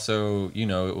 it also, you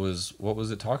know, it was, what was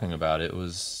it talking about? It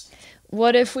was...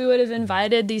 What if we would have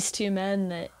invited these two men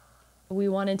that we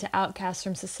wanted to outcast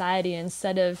from society,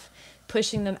 instead of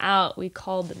pushing them out, we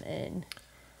called them in?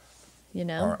 You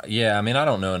know? Yeah, I mean, I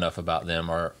don't know enough about them.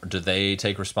 Or do they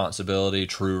take responsibility,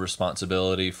 true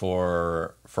responsibility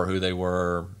for who they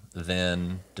were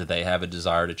then? Do they have a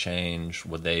desire to change?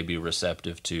 Would they be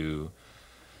receptive to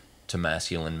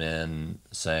masculine men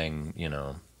saying, you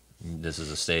know, this is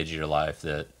a stage of your life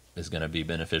that is going to be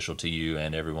beneficial to you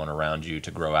and everyone around you to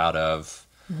grow out of?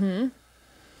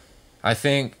 I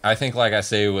think, like I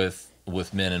say,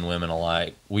 with men and women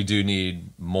alike, we do need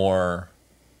more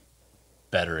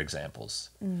better examples.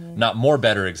 Not more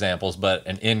better examples, but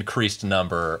an increased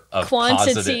number of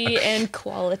quantity and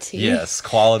quality. Yes,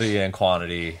 quality and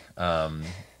quantity.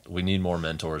 We need more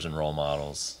mentors and role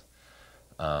models.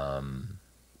 Our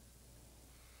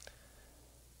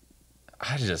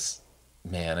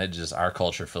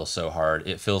culture feels so hard.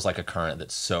 It feels like a current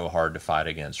that's so hard to fight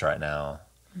against right now.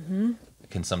 It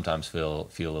can sometimes feel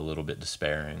a little bit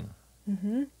despairing.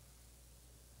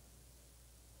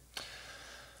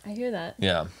 I hear that.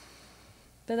 Yeah.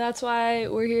 But that's why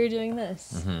we're here doing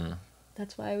this.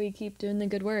 That's why we keep doing the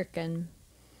good work and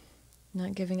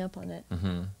not giving up on it.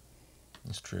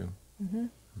 It's true.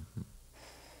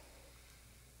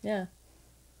 Yeah.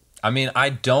 I mean, I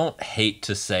don't hate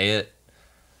to say it.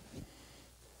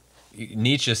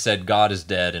 Nietzsche said God is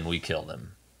dead and we killed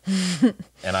him.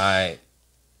 And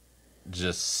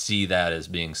just see that as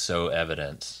being so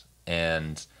evident.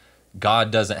 And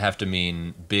God doesn't have to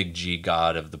mean big G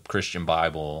God of the Christian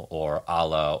Bible, or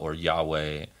Allah, or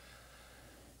Yahweh,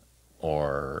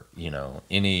 or, you know,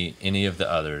 any of the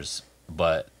others,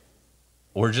 but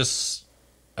we're just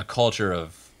a culture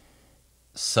of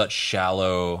such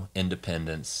shallow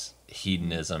independence,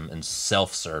 hedonism, and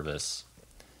self-service.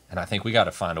 And I think we got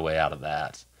to find a way out of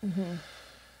that. Mm-hmm.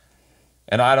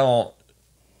 And I don't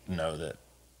know that,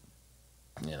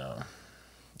 you know,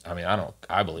 I mean,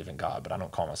 I believe in God, but I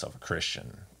don't call myself a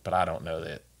Christian. But I don't know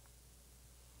that,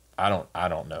 I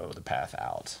don't know the path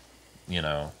out, you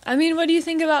know. I mean, what do you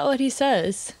think about what he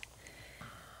says?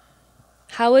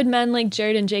 How would men like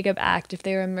Jared and Jacob act if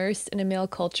they were immersed in a male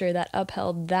culture that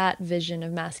upheld that vision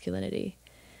of masculinity?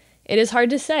 It is hard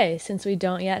to say, since we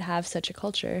don't yet have such a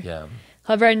culture. Yeah.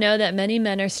 However, I know that many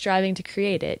men are striving to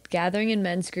create it, gathering in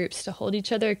men's groups to hold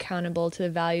each other accountable to the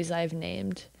values I've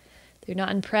named. They're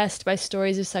not impressed by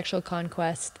stories of sexual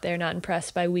conquest. They're not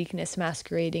impressed by weakness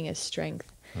masquerading as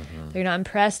strength. Mm-hmm. They're not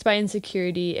impressed by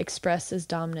insecurity expressed as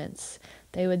dominance.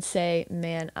 They would say,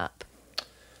 man up.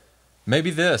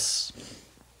 Maybe this.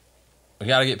 We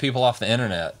got to get people off the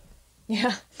internet.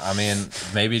 Yeah. I mean,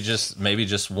 maybe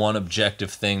just one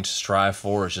objective thing to strive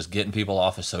for is just getting people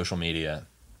off of social media.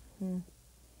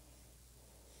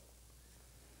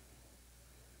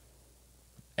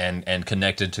 And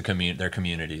connected to their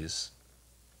communities.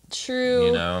 True.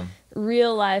 You know?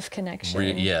 Real life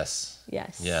connection. Yes.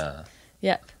 Yes. Yeah.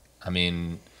 Yep. I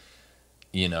mean,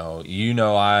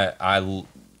 I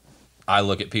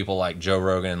look at people like Joe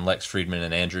Rogan, Lex Friedman,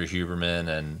 and Andrew Huberman,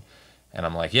 and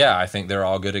I'm like, yeah, I think they're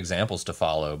all good examples to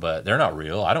follow, but they're not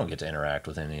real. I don't get to interact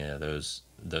with any of those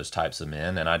types of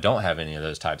men, and I don't have any of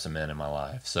those types of men in my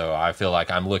life. So I feel like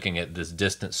I'm looking at this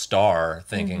distant star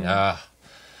thinking,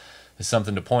 it's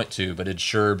something to point to, but it'd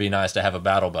sure be nice to have a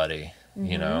battle buddy,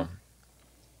 you know?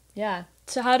 Yeah.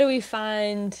 So how do we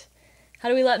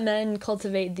let men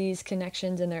cultivate these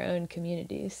connections in their own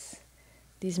communities?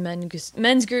 These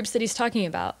men's groups that he's talking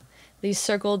about, these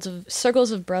circles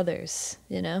of brothers,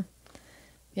 you know?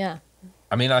 Yeah.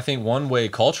 I mean, I think one way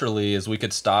culturally is we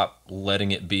could stop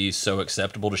letting it be so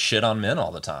acceptable to shit on men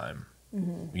all the time.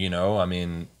 Mm-hmm. You know, I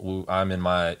mean, I'm in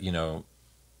my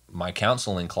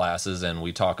counseling classes, and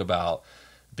we talk about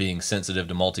being sensitive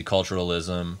to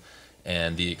multiculturalism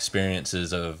and the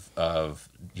experiences of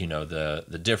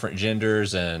the different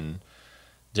genders and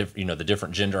the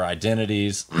different gender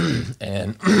identities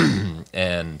and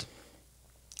and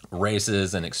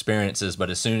races and experiences. But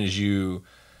as soon as you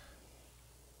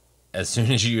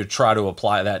try to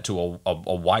apply that to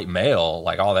a white male,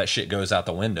 like all that shit goes out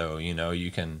the window.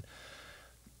 You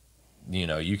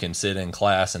can sit in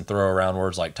class and throw around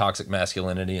words like toxic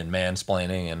masculinity and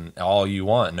mansplaining and all you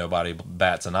want. Nobody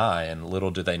bats an eye. And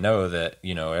little do they know that,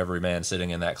 every man sitting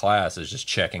in that class is just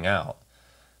checking out,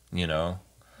 Mm-hmm.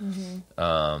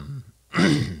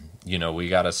 We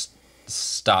got to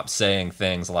stop saying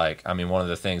things like, I mean, one of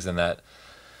the things in that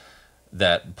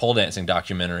pole dancing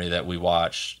documentary that we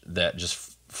watched that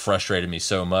just frustrated me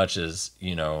so much is,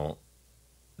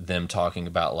 them talking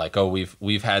about like, oh,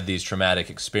 we've had these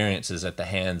traumatic experiences at the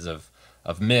hands of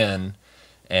men,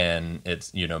 and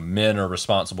it's, men are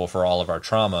responsible for all of our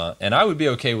trauma. And I would be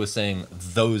okay with saying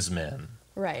those men.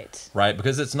 Right.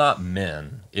 Because it's not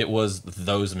men. It was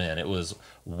those men. It was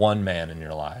one man in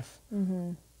your life.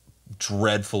 Mm-hmm.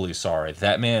 Dreadfully sorry.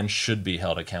 That man should be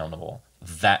held accountable.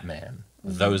 That man.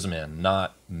 Mm-hmm. Those men,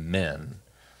 not men,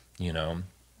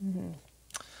 Mm-hmm.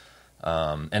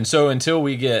 And so until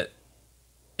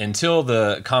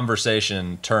the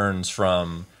conversation turns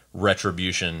from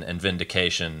retribution and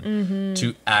vindication mm-hmm.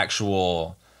 to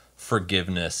actual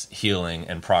forgiveness, healing,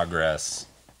 and progress,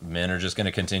 men are just going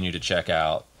to continue to check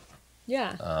out.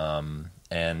 Yeah.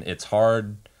 And it's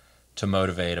hard to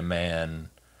motivate a man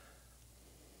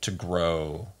to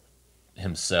grow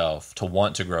himself, to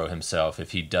want to grow himself,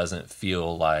 if he doesn't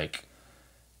feel like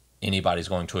anybody's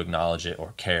going to acknowledge it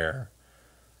or care.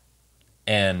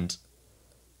 And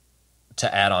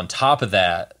to add on top of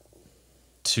that,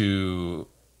 to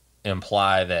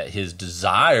imply that his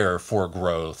desire for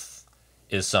growth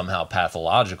is somehow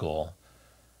pathological,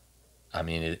 I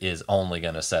mean, it is only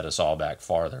going to set us all back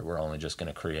farther. We're only just going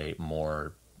to create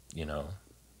more,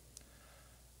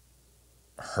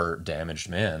 hurt, damaged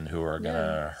men who are going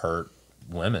to hurt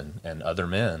women and other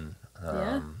men.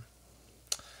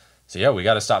 So yeah, we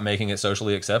got to stop making it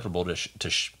socially acceptable to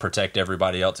protect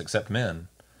everybody else except men.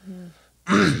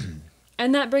 Mm-hmm.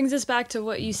 And that brings us back to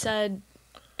what you said,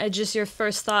 just your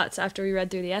first thoughts after we read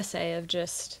through the essay, of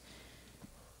just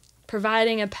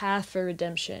providing a path for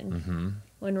redemption, mm-hmm.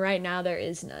 when right now there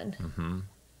is none. Mm-hmm.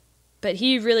 But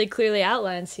he really clearly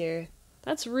outlines here,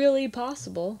 that's really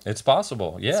possible. It's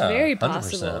possible, yeah. It's very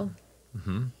possible. 100%.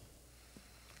 Mm-hmm.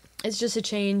 It's just a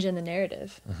change in the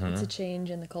narrative. Mm-hmm. It's a change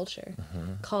in the culture.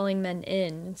 Mm-hmm. Calling men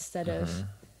in instead of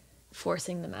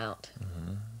forcing them out.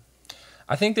 Mm-hmm.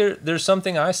 I think there's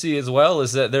something I see as well,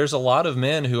 is that there's a lot of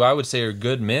men who I would say are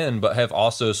good men, but have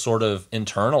also sort of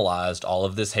internalized all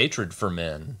of this hatred for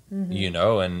men, you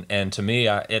know? And to me,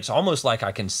 it's almost like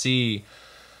I can see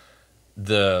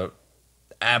the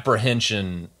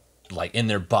apprehension like in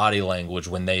their body language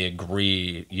when they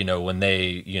agree, you know, when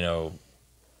they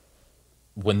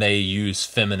use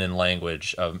feminine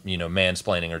language of, you know,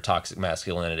 mansplaining or toxic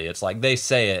masculinity. It's like they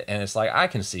say it and it's like, I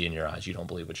can see in your eyes you don't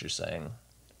believe what you're saying,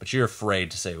 but you're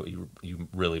afraid to say what you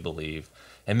really believe.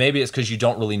 And maybe it's because you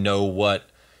don't really know what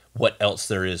else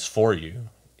there is for you.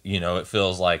 You know, it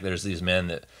feels like there's these men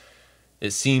that,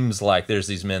 it seems like there's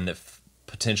these men that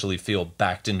potentially feel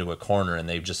backed into a corner and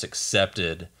they've just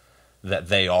accepted that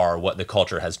they are what the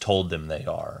culture has told them they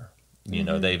are. You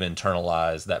know, they've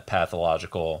internalized that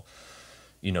pathological,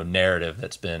 you know, narrative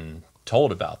that's been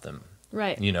told about them.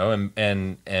 Right. You know,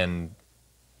 and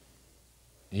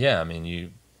yeah, I mean, you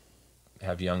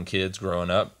have young kids growing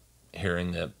up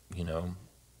hearing that, you know,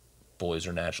 boys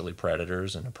are naturally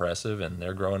predators and oppressive, and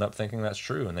they're growing up thinking that's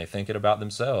true, and they think it about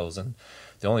themselves, and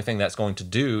the only thing that's going to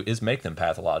do is make them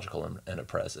pathological and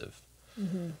oppressive.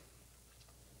 Mm-hmm.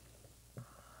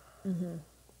 Mm-hmm.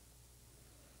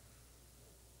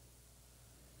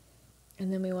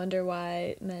 And then we wonder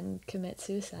why men commit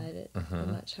suicide at a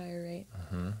much higher rate.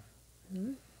 Mm-hmm.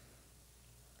 Mm-hmm.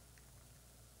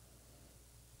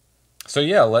 So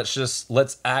yeah,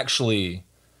 let's actually,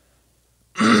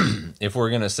 if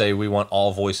we're going to say we want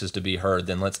all voices to be heard,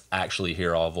 then let's actually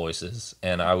hear all voices.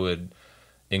 And I would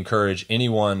encourage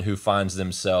anyone who finds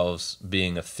themselves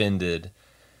being offended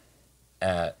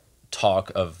at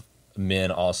talk of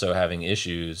men also having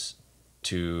issues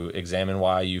to examine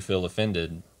why you feel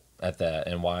offended at that,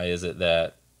 and why is it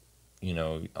that, you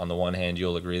know, on the one hand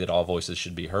you'll agree that all voices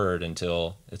should be heard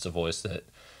until it's a voice that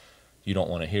you don't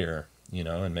want to hear, you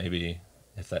know, and maybe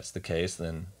if that's the case,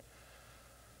 then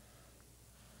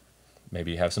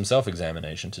maybe you have some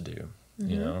self-examination to do,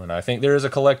 you know, and I think there is a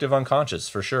collective unconscious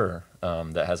for sure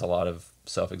that has a lot of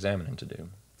self-examining to do.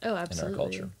 Oh, absolutely. In our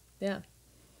culture. Yeah.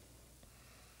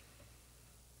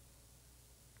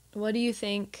 What do you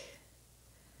think,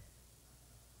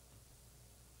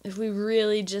 if we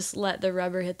really just let the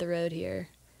rubber hit the road here,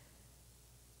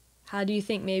 how do you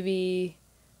think maybe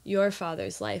your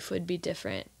father's life would be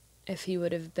different if he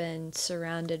would have been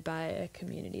surrounded by a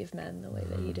community of men the way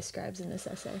that he describes in this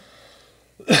essay?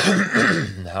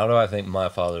 How do I think my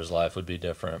father's life would be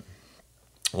different?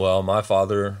 Well, my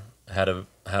father had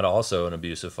also an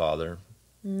abusive father.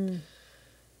 Who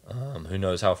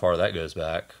knows how far that goes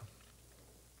back?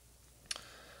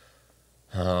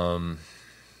 I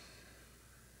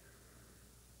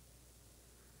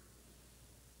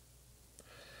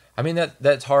mean,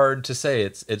 that's hard to say.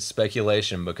 It's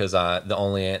speculation, because the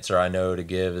only answer I know to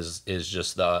give is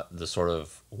just the sort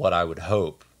of what I would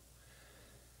hope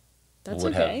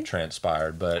would have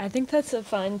transpired. But I think that's a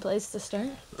fine place to start.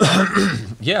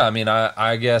 Yeah, I mean,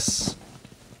 I guess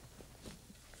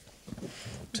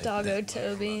Doggo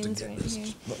toe beans right here.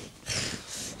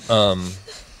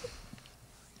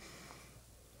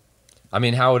 I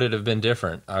mean, how would it have been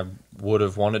different? I would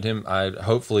have wanted him.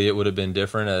 Hopefully it would have been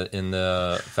different in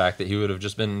the fact that he would have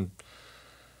just been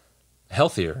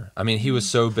healthier. I mean, he was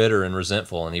so bitter and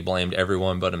resentful, and he blamed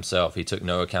everyone but himself. He took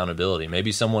no accountability.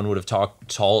 Maybe someone would have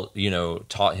taught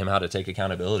him how to take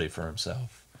accountability for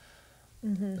himself.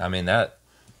 I mean,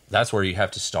 that's where you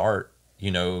have to start.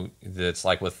 You know, it's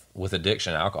like with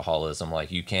addiction, alcoholism. Like,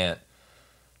 you can't.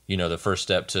 You know, the first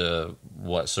step to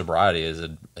what sobriety is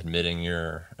admitting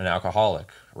you're an alcoholic,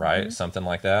 right? Something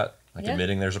like that. Like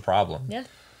admitting there's a problem. Yeah.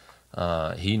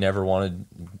 He never wanted,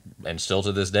 and still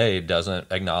to this day,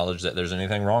 doesn't acknowledge that there's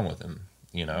anything wrong with him,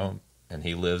 you know? And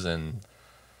he lives in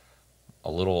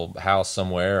a little house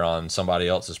somewhere on somebody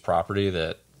else's property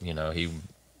that, you know, he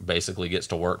basically gets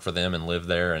to work for them and live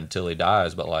there until he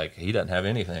dies. But, like, he doesn't have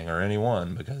anything or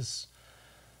anyone because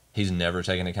he's never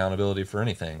taken accountability for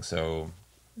anything. So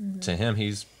to him,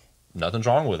 nothing's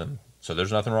wrong with him. So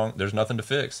there's nothing wrong. There's nothing to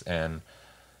fix. And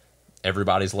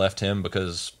everybody's left him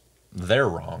because they're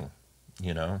wrong,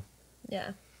 you know?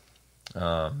 Yeah.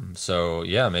 So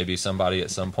yeah, maybe somebody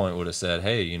at some point would have said,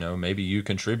 hey, you know, maybe you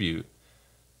contribute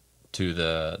to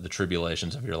the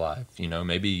tribulations of your life. You know,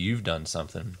 maybe you've done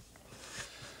something,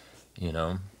 you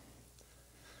know?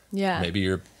 Yeah. Maybe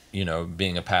you're, you know,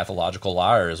 being a pathological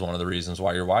liar is one of the reasons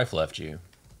why your wife left you,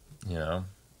 you know?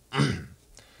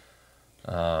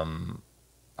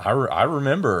 I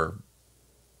remember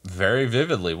very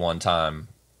vividly one time,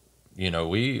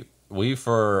 we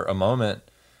for a moment,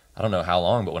 I don't know how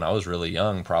long, but when I was really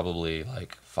young, probably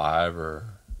like 4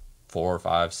 or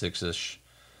 5, 6ish,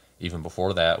 even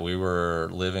before that, we were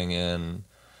living in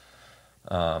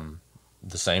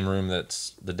the same room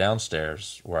that's the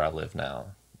downstairs where I live now.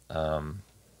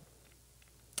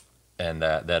 And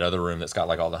that other room that's got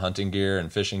like all the hunting gear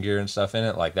and fishing gear and stuff in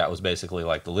it, like that was basically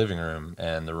like the living room,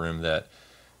 and the room that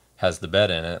has the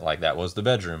bed in it, like that was the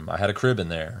bedroom. I had a crib in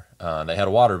there. They had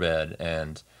a water bed,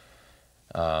 and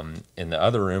in the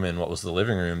other room, in what was the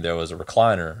living room, there was a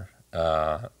recliner.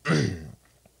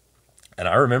 And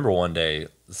I remember one day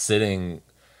sitting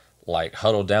like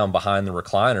huddled down behind the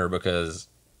recliner because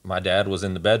my dad was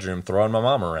in the bedroom throwing my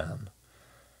mom around,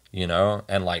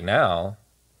 and like now,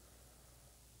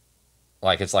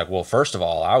 like it's like, well, first of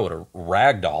all, I would have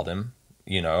ragdolled him,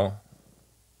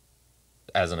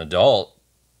 as an adult,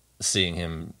 seeing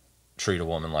him treat a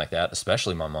woman like that,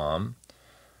 especially my mom.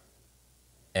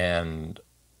 And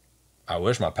I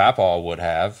wish my papa would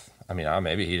have. I mean,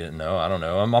 maybe he didn't know. I don't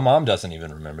know. My mom doesn't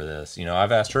even remember this.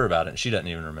 I've asked her about it, and she doesn't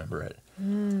even remember it.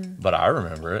 But I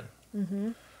remember it.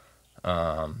 Mm-hmm.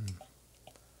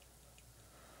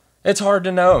 It's hard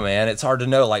to know, man. It's hard to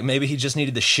know. Like, maybe he just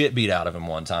needed the shit beat out of him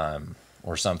one time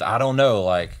or something. I don't know.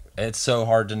 Like, it's so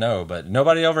hard to know. But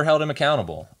nobody ever held him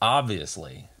accountable,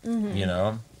 obviously.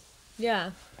 Mm-hmm.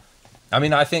 Yeah. I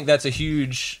mean, I think that's a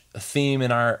huge theme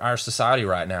in our society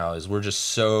right now, is we're just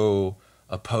so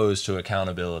opposed to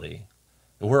accountability.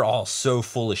 We're all so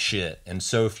full of shit, and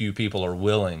so few people are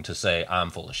willing to say,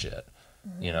 I'm full of shit.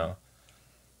 Mm-hmm.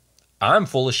 I'm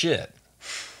full of shit.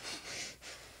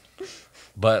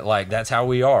 But like, that's how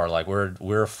we are. Like,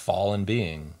 we're a fallen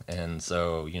being. And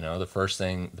so,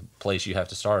 the place you have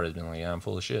to start is being like, yeah, I'm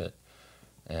full of shit.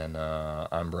 And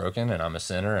I'm broken, and I'm a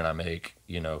sinner, and I make,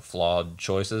 flawed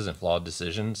choices and flawed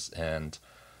decisions. And,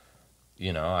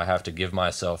 I have to give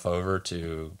myself over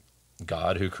to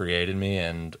God, who created me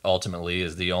and ultimately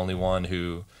is the only one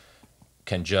who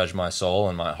can judge my soul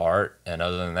and my heart. And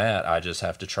other than that, I just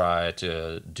have to try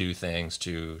to do things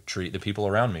to treat the people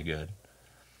around me good.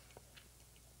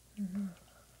 Mm-hmm.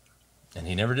 And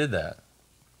he never did that.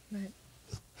 Right.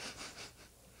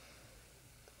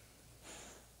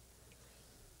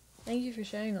 Thank you for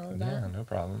sharing all of that. Yeah, no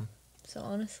problem. So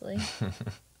honestly,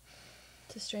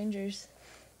 to strangers.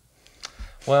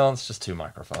 Well, it's just 2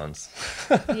 microphones.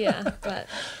 Yeah, but...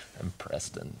 I'm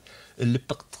Preston.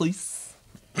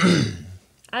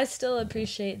 I still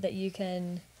appreciate that you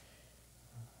can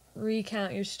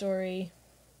recount your story.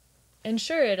 And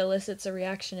sure, it elicits a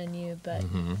reaction in you, but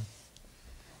mm-hmm.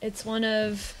 It's one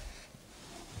of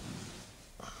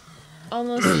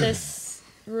almost this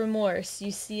remorse.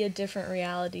 You see a different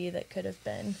reality that could have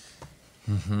been.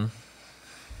 Mm-hmm.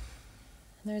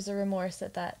 There's a remorse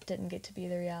that didn't get to be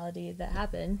the reality that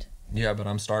happened. Yeah, but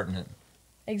I'm starting it.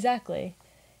 Exactly.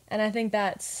 And I think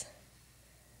that's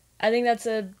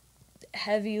a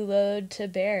heavy load to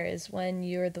bear, is when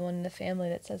you're the one in the family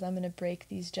that says, I'm going to break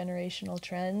these generational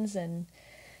trends. And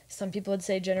some people would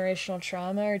say generational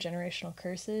trauma or generational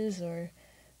curses or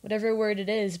whatever word it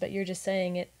is, but you're just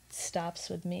saying it stops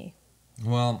with me.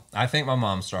 Well, I think my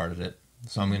mom started it,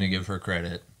 so I'm going to give her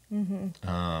credit.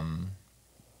 Mm-hmm.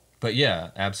 But yeah,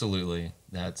 absolutely.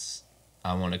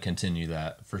 I want to continue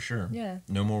that for sure. Yeah.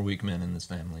 No more weak men in this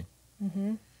family.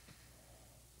 Mm-hmm.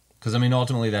 Because, I mean,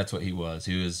 ultimately that's what he was.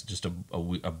 He was just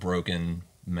a broken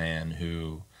man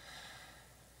who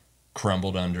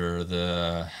crumbled under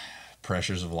the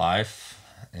pressures of life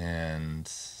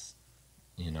and,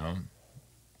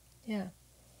 yeah,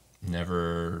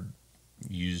 never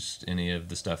used any of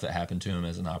the stuff that happened to him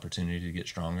as an opportunity to get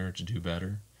stronger, to do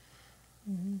better.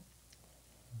 Mm-hmm.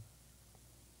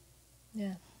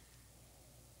 Yeah.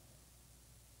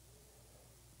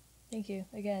 Thank you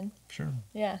again. Sure.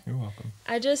 Yeah. You're welcome.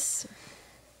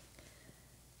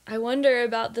 I wonder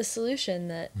about the solution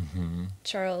that mm-hmm.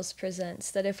 Charles presents,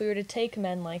 that if we were to take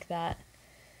men like that,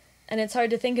 and it's hard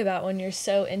to think about when you're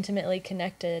so intimately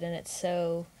connected and it's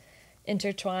so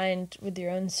intertwined with your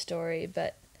own story,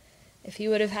 but if he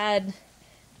would have had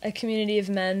a community of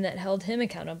men that held him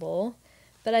accountable.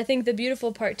 But I think the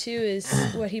beautiful part too is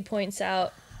what he points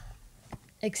out,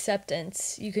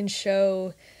 acceptance. You can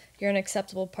show your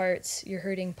unacceptable parts, your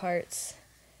hurting parts,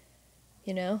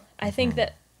 I think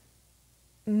that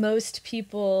most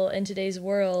people in today's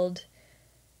world,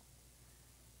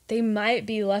 they might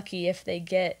be lucky if they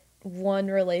get one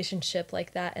relationship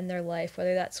like that in their life,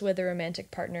 whether that's with a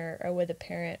romantic partner or with a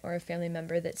parent or a family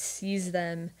member that sees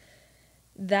them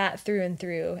that through and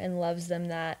through and loves them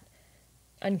that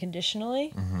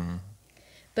unconditionally. Mm-hmm.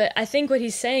 But I think what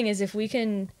he's saying is if we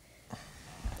can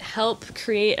help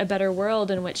create a better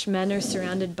world in which men are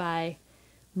surrounded by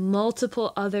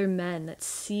multiple other men that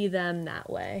see them that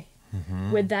way,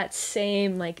 with that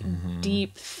same like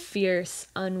deep, fierce,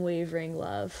 unwavering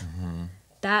love,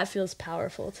 that feels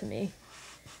powerful to me.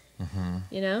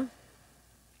 You know?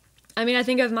 I mean, I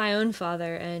think of my own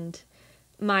father, and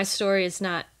my story is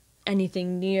not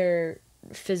anything near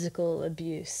physical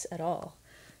abuse at all.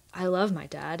 I love my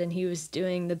dad, and he was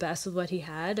doing the best with what he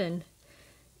had, and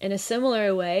in a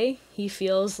similar way, he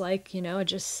feels like, you know,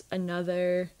 just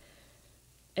another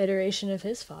iteration of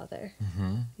his father,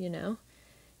 you know?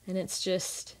 And it's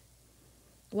just,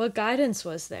 what guidance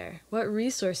was there? What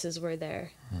resources were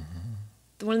there?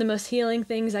 One of the most healing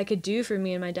things I could do for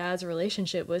me and my dad's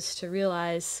relationship was to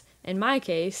realize, in my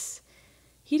case,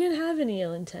 he didn't have any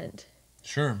ill intent.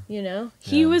 Sure. You know? Yeah.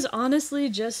 He was honestly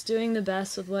just doing the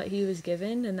best with what he was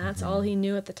given, and that's all he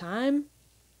knew at the time.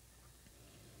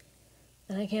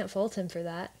 And I can't fault him for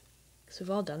that, because we've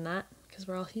all done that, because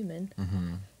we're all human.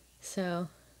 So,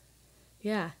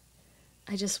 yeah.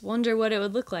 I just wonder what it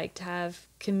would look like to have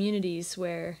communities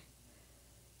where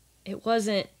it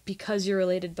wasn't because you're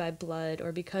related by blood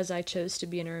or because I chose to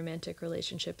be in a romantic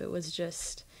relationship. It was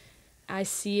just, I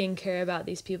see and care about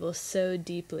these people so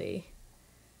deeply.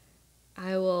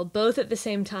 I will, both at the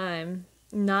same time,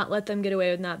 not let them get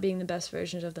away with not being the best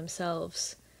versions of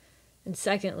themselves. And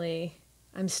secondly,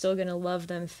 I'm still going to love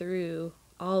them through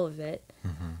all of it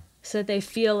so that they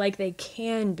feel like they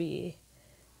can be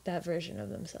that version of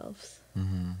themselves.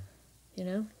 You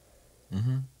know?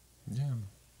 Yeah.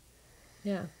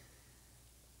 Yeah.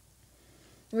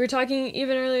 We were talking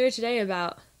even earlier today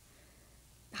about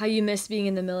how you miss being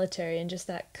in the military and just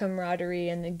that camaraderie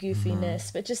and the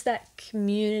goofiness, but just that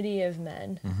community of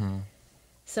men.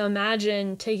 So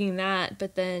imagine taking that,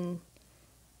 but then,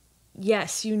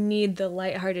 yes, you need the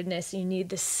lightheartedness, you need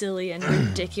the silly and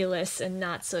ridiculous and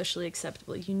not socially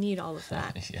acceptable. You need all of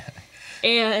that. Yeah.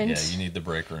 And yeah, you need the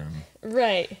break room.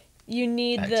 Right. You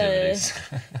need activities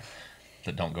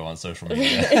that don't go on social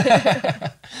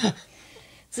media.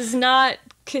 This is not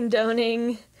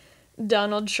condoning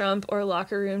Donald Trump or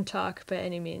locker room talk by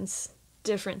any means.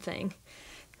 Different thing.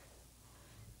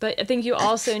 But I think you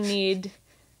also need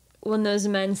when those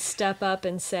men step up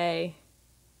and say,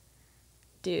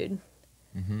 dude,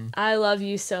 I love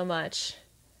you so much.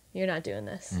 You're not doing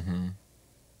this.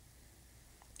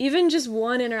 Even just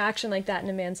one interaction like that in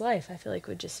a man's life, I feel like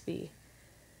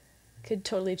could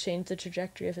totally change the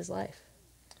trajectory of his life.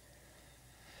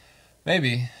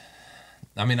 Maybe.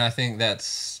 I mean, I think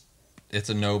it's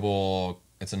a noble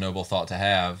thought to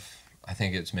have. I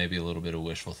think it's maybe a little bit of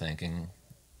wishful thinking.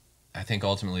 I think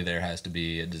ultimately there has to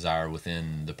be a desire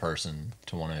within the person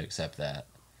to want to accept that.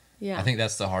 Yeah. I think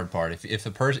that's the hard part. If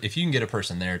you can get a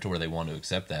person there to where they want to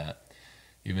accept that,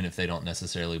 even if they don't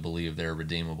necessarily believe they're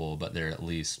redeemable, but they're at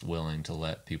least willing to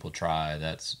let people try,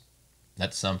 that's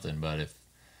something. But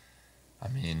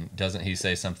doesn't he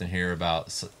say something here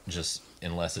about just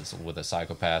unless it's with a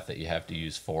psychopath that you have to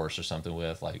use force or something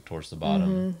with, like towards the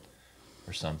bottom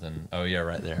or something? Oh yeah,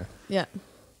 right there. Yeah.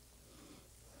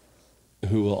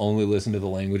 Who will only listen to the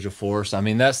language of force. I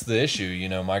mean, that's the issue. You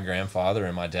know, my grandfather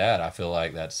and my dad, I feel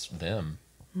like that's them.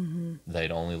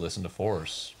 They'd only listen to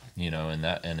force. You know, in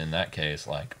that case,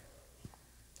 like,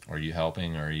 are you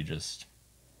helping or are you just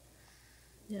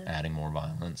adding more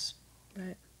violence?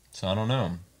 Right. So I don't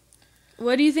know.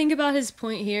 What do you think about his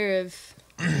point here of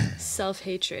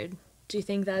self-hatred? Do you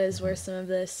think that is where some of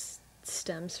this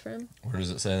stems from? Where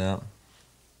does it say that?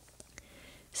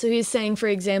 So he's saying, for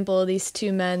example, these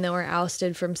two men that were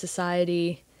ousted from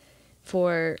society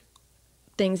for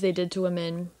things they did to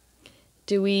women.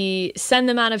 Do we send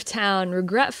them out of town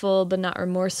regretful but not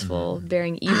remorseful,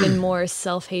 bearing even more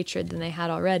self-hatred than they had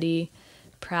already,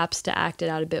 perhaps to act it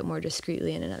out a bit more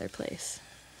discreetly in another place?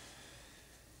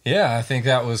 Yeah, I think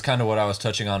that was kind of what I was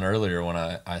touching on earlier when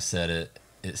I said it.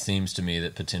 It seems to me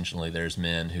that potentially there's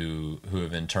men who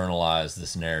have internalized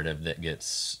this narrative that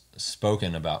gets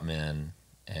spoken about men,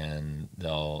 and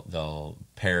they'll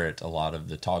parrot a lot of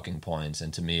the talking points.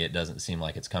 And to me, it doesn't seem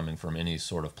like it's coming from any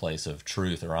sort of place of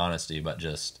truth or honesty, but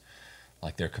just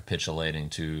like they're capitulating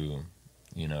to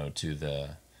the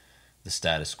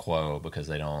status quo because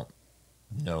they don't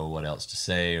know what else to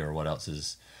say or what else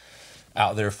is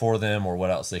out there for them or what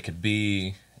else they could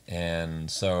be.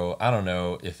 And so I don't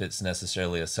know if it's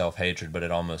necessarily a self-hatred, but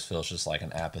it almost feels just like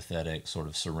an apathetic sort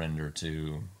of surrender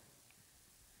to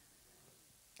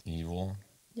evil.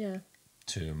 Yeah.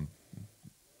 To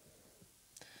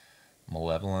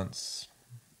malevolence.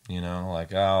 Like,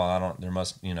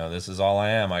 this is all I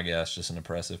am, I guess, just an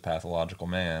oppressive, pathological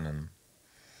man. And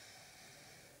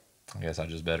I guess I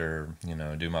just better,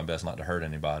 do my best not to hurt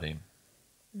anybody.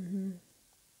 Mm-hmm.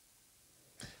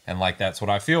 And like, that's what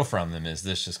I feel from them, is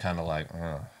this just kind of like,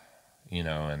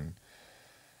 and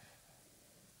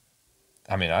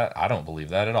I mean, I don't believe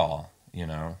that at all,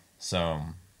 so.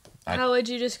 How would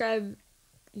you describe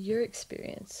your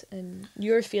experience and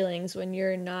your feelings when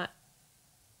you're not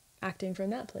acting from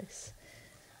that place?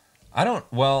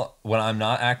 When I'm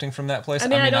not acting from that place,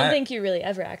 I don't think you really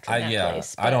ever act from that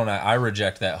place. I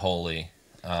reject that wholly.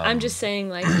 I'm just saying,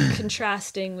 like,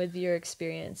 contrasting with your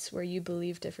experience where you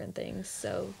believe different things.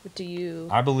 So do you...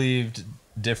 I believed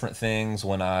different things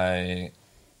when I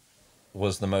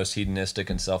was the most hedonistic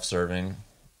and self-serving,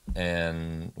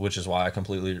 and which is why I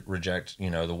completely reject,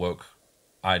 the woke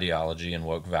ideology and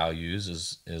woke values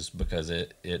is because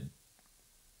it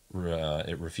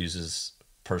refuses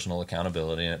personal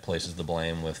accountability, and it places the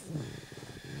blame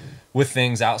with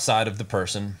things outside of the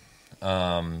person.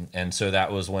 And so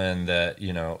that was when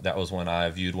I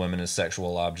viewed women as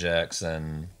sexual objects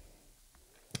and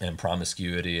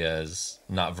promiscuity as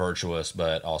not virtuous,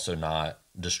 but also not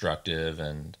destructive.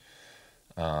 And,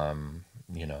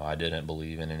 I didn't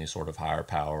believe in any sort of higher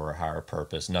power or higher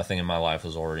purpose. Nothing in my life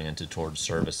was oriented towards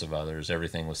service of others.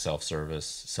 Everything was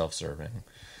self-serving.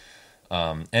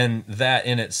 And that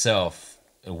in itself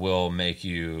will make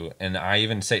you, and I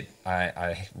even say,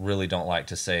 I really don't like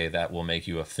to say that will make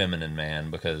you a feminine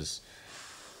man, because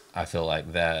I feel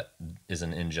like that is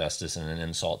an injustice and an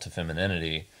insult to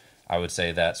femininity. I would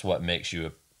say that's what makes you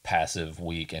a passive,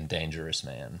 weak, and dangerous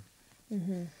man.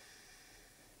 Mm-hmm.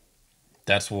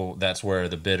 That's where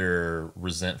the bitter,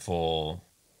 resentful,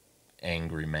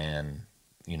 angry man,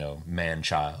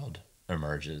 man-child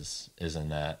emerges, is in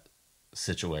that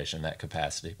situation, that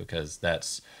capacity, because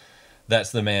that's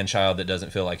the man-child that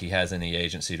doesn't feel like he has any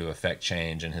agency to affect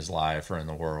change in his life or in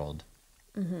the world.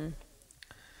 Mm-hmm.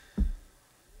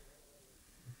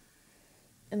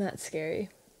 And that's scary.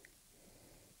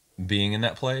 Being in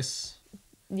that place?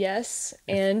 Yes,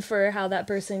 and for how that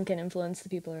person can influence the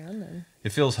people around them.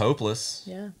 It feels hopeless.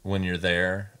 Yeah. When you're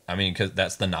there. I mean, because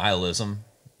that's the nihilism,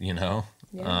 Yeah.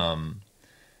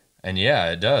 And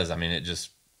yeah, it does. I mean, it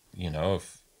just,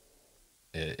 if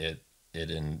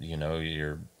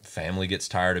your family gets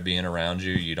tired of being around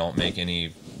you. You don't make any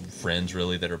friends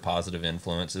really that are positive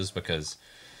influences, because,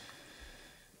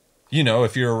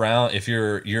 if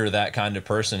you're that kind of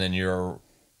person and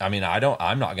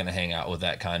I'm not going to hang out with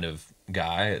that kind of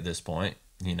guy at this point.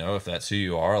 If that's who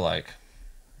you are, like,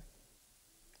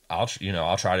 I'll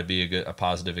try to be a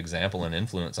positive example and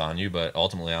influence on you, but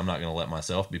ultimately I'm not going to let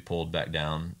myself be pulled back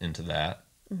down into that.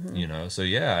 Mm-hmm. So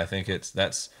yeah, I think it's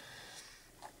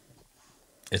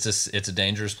a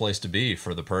dangerous place to be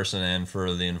for the person and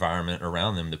for the environment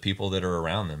around them, the people that are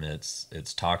around them.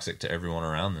 It's toxic to everyone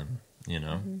around them,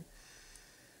 Mm-hmm.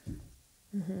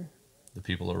 Mm-hmm. The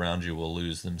people around you will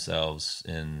lose themselves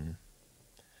in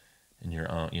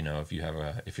your own,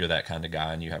 if you're that kind of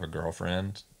guy and you have a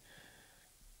girlfriend,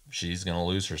 she's going to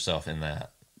lose herself in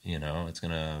that, it's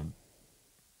going to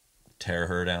tear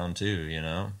her down too,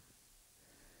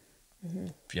 Mm-hmm.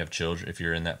 If you have children, if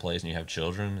you're in that place and you have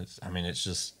children, it's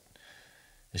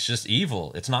just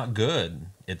evil. It's not good.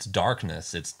 It's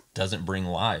darkness. It doesn't bring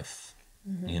life.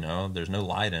 Mm-hmm. There's no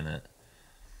light in it.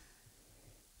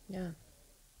 Yeah.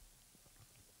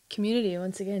 Community,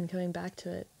 once again, coming back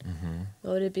to it. Mm-hmm.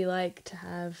 What would it be like to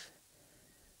have,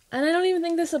 and I don't even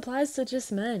think this applies to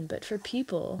just men, but for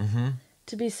people, mm-hmm.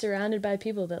 to be surrounded by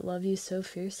people that love you so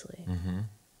fiercely. Mm-hmm.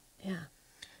 Yeah.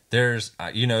 There's,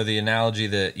 the analogy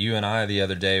that you and I the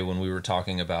other day when we were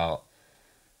talking about,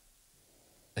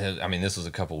 this was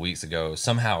a couple weeks ago,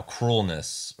 somehow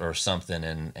cruelness or something,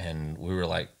 and we were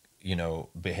like,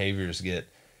 behaviors get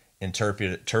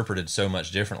interpreted so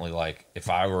much differently. Like, if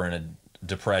I were in a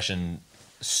depression,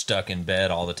 stuck in bed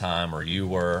all the time, or you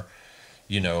were,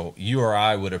 you or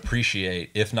I would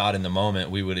appreciate, if not in the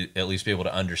moment, we would at least be able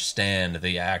to understand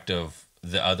the act of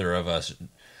the other of us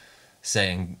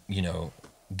saying,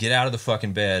 get out of the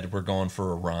fucking bed, we're going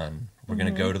for a run. We're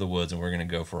going to go to the woods and we're going to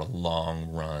go for a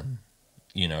long run.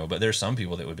 But there's some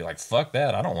people that would be like, fuck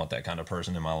that, I don't want that kind of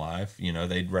person in my life.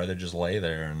 They'd rather just lay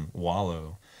there and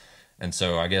wallow. And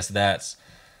so I guess that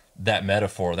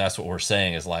metaphor, that's what we're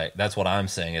saying, is like, that's what I'm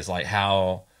saying, is like,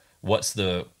 what's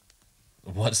the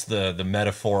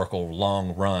metaphorical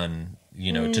long run,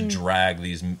 to drag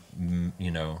these,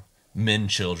 men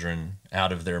children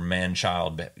out of their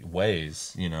man-child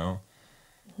ways,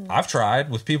 Mm-hmm. I've tried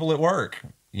with people at work,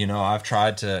 I've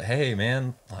tried to, hey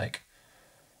man, like,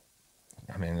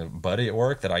 a buddy at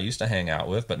work that I used to hang out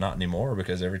with, but not anymore,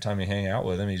 because every time you hang out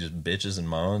with him, he just bitches and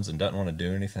moans and doesn't want to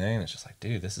do anything. And it's just like,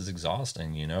 dude, this is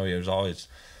exhausting. He was always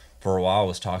for a while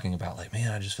was talking about like,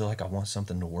 man, I just feel like I want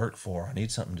something to work for. I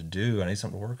need something to do. I need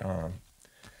something to work on.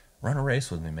 Run a race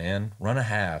with me, man. Run a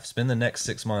half. Spend the next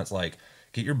 6 months, like,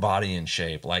 get your body in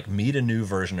shape. Like, meet a new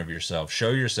version of yourself. Show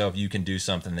yourself you can do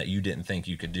something that you didn't think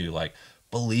you could do. Like,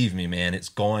 believe me, man, it's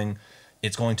going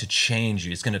to change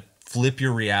you. It's going to flip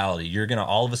your reality. You're going to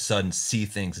all of a sudden see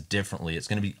things differently. It's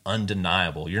going to be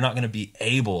undeniable. You're not going to be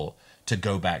able to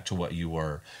go back to what you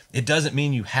were. It doesn't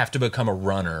mean you have to become a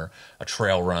runner, a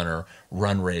trail runner,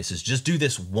 run races. Just do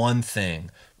this one thing.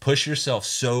 Push yourself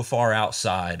so far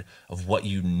outside of what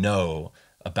you know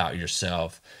about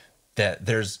yourself that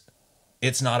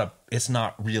it's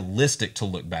not realistic to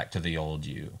look back to the old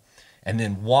you. And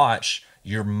then watch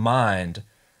your mind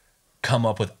come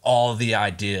up with all the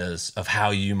ideas of how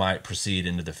you might proceed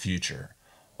into the future.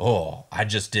 Oh, I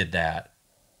just did that.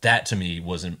 That to me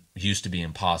used to be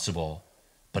impossible,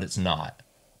 but it's not.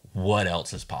 What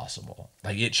else is possible?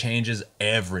 Like, it changes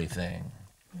everything.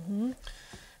 Mm-hmm.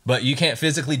 But you can't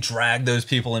physically drag those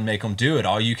people and make them do it.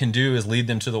 All you can do is lead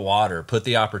them to the water. Put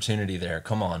the opportunity there.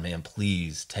 Come on, man,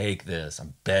 please take this.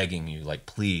 I'm begging you, like,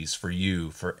 please, for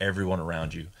you, for everyone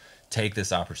around you, take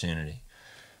this opportunity.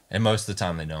 And most of the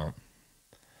time they don't.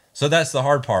 So that's the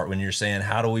hard part when you're saying,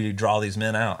 how do we draw these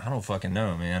men out? I don't fucking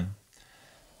know, man.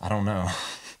 I don't know.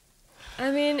 I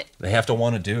mean, they have to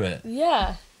want to do it.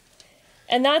 Yeah.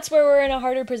 And that's where we're in a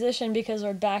harder position because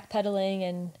we're backpedaling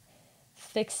and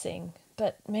fixing.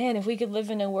 But man, if we could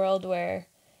live in a world where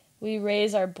we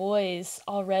raise our boys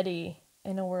already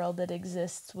in a world that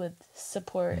exists with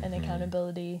support and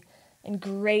accountability and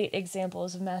great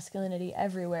examples of masculinity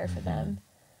everywhere for them.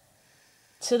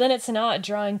 So then it's not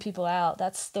drawing people out.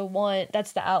 That's the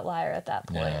outlier at that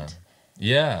point.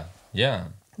 Yeah.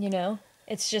 You know,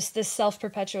 it's just this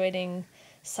self-perpetuating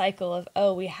cycle of,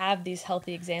 oh, we have these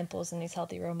healthy examples and these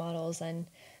healthy role models and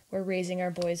we're raising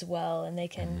our boys well and they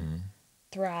can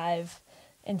thrive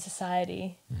in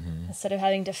society instead of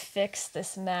having to fix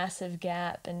this massive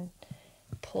gap and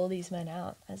pull these men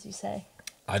out, as you say.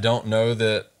 I don't know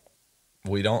that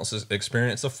we don't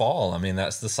experience a fall. I mean,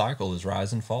 that's the cycle, is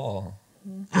rise and fall.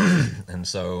 And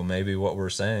so maybe what we're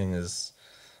saying is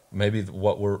maybe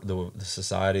what the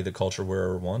society, the culture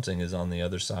we're wanting is on the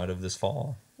other side of this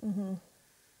fall.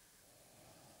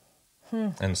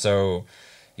 And so,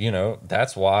 you know,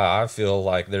 that's why I feel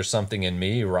like there's something in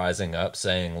me rising up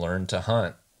saying, learn to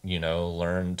hunt, you know,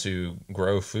 learn to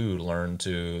grow food, learn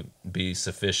to be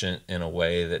sufficient in a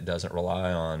way that doesn't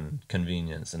rely on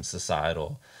convenience and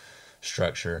societal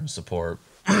structure and support,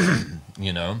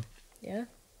 you know? Yeah.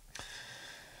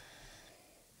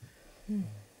 Do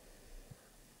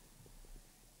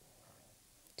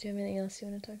you have anything else you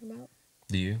want to talk about?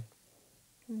 Do you?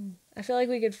 I feel like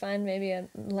we could find maybe a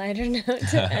lighter note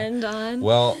to end on.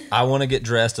 Well, I want to get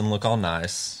dressed and look all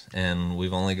nice, and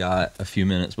we've only got a few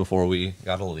minutes before we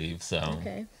got to leave, so...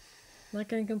 Okay. I'm not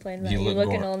going to complain about you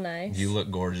looking all nice. You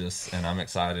look gorgeous, and I'm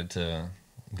excited to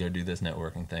go do this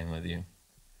networking thing with you.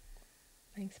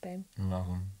 Thanks, babe. You're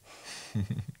welcome.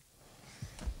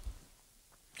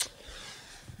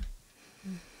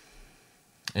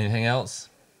 Anything else?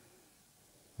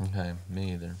 Okay,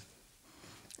 me either.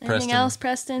 Anything else,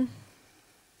 Preston?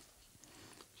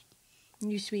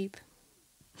 You sweep.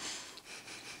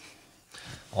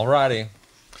 Alrighty.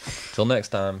 Till next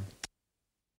time.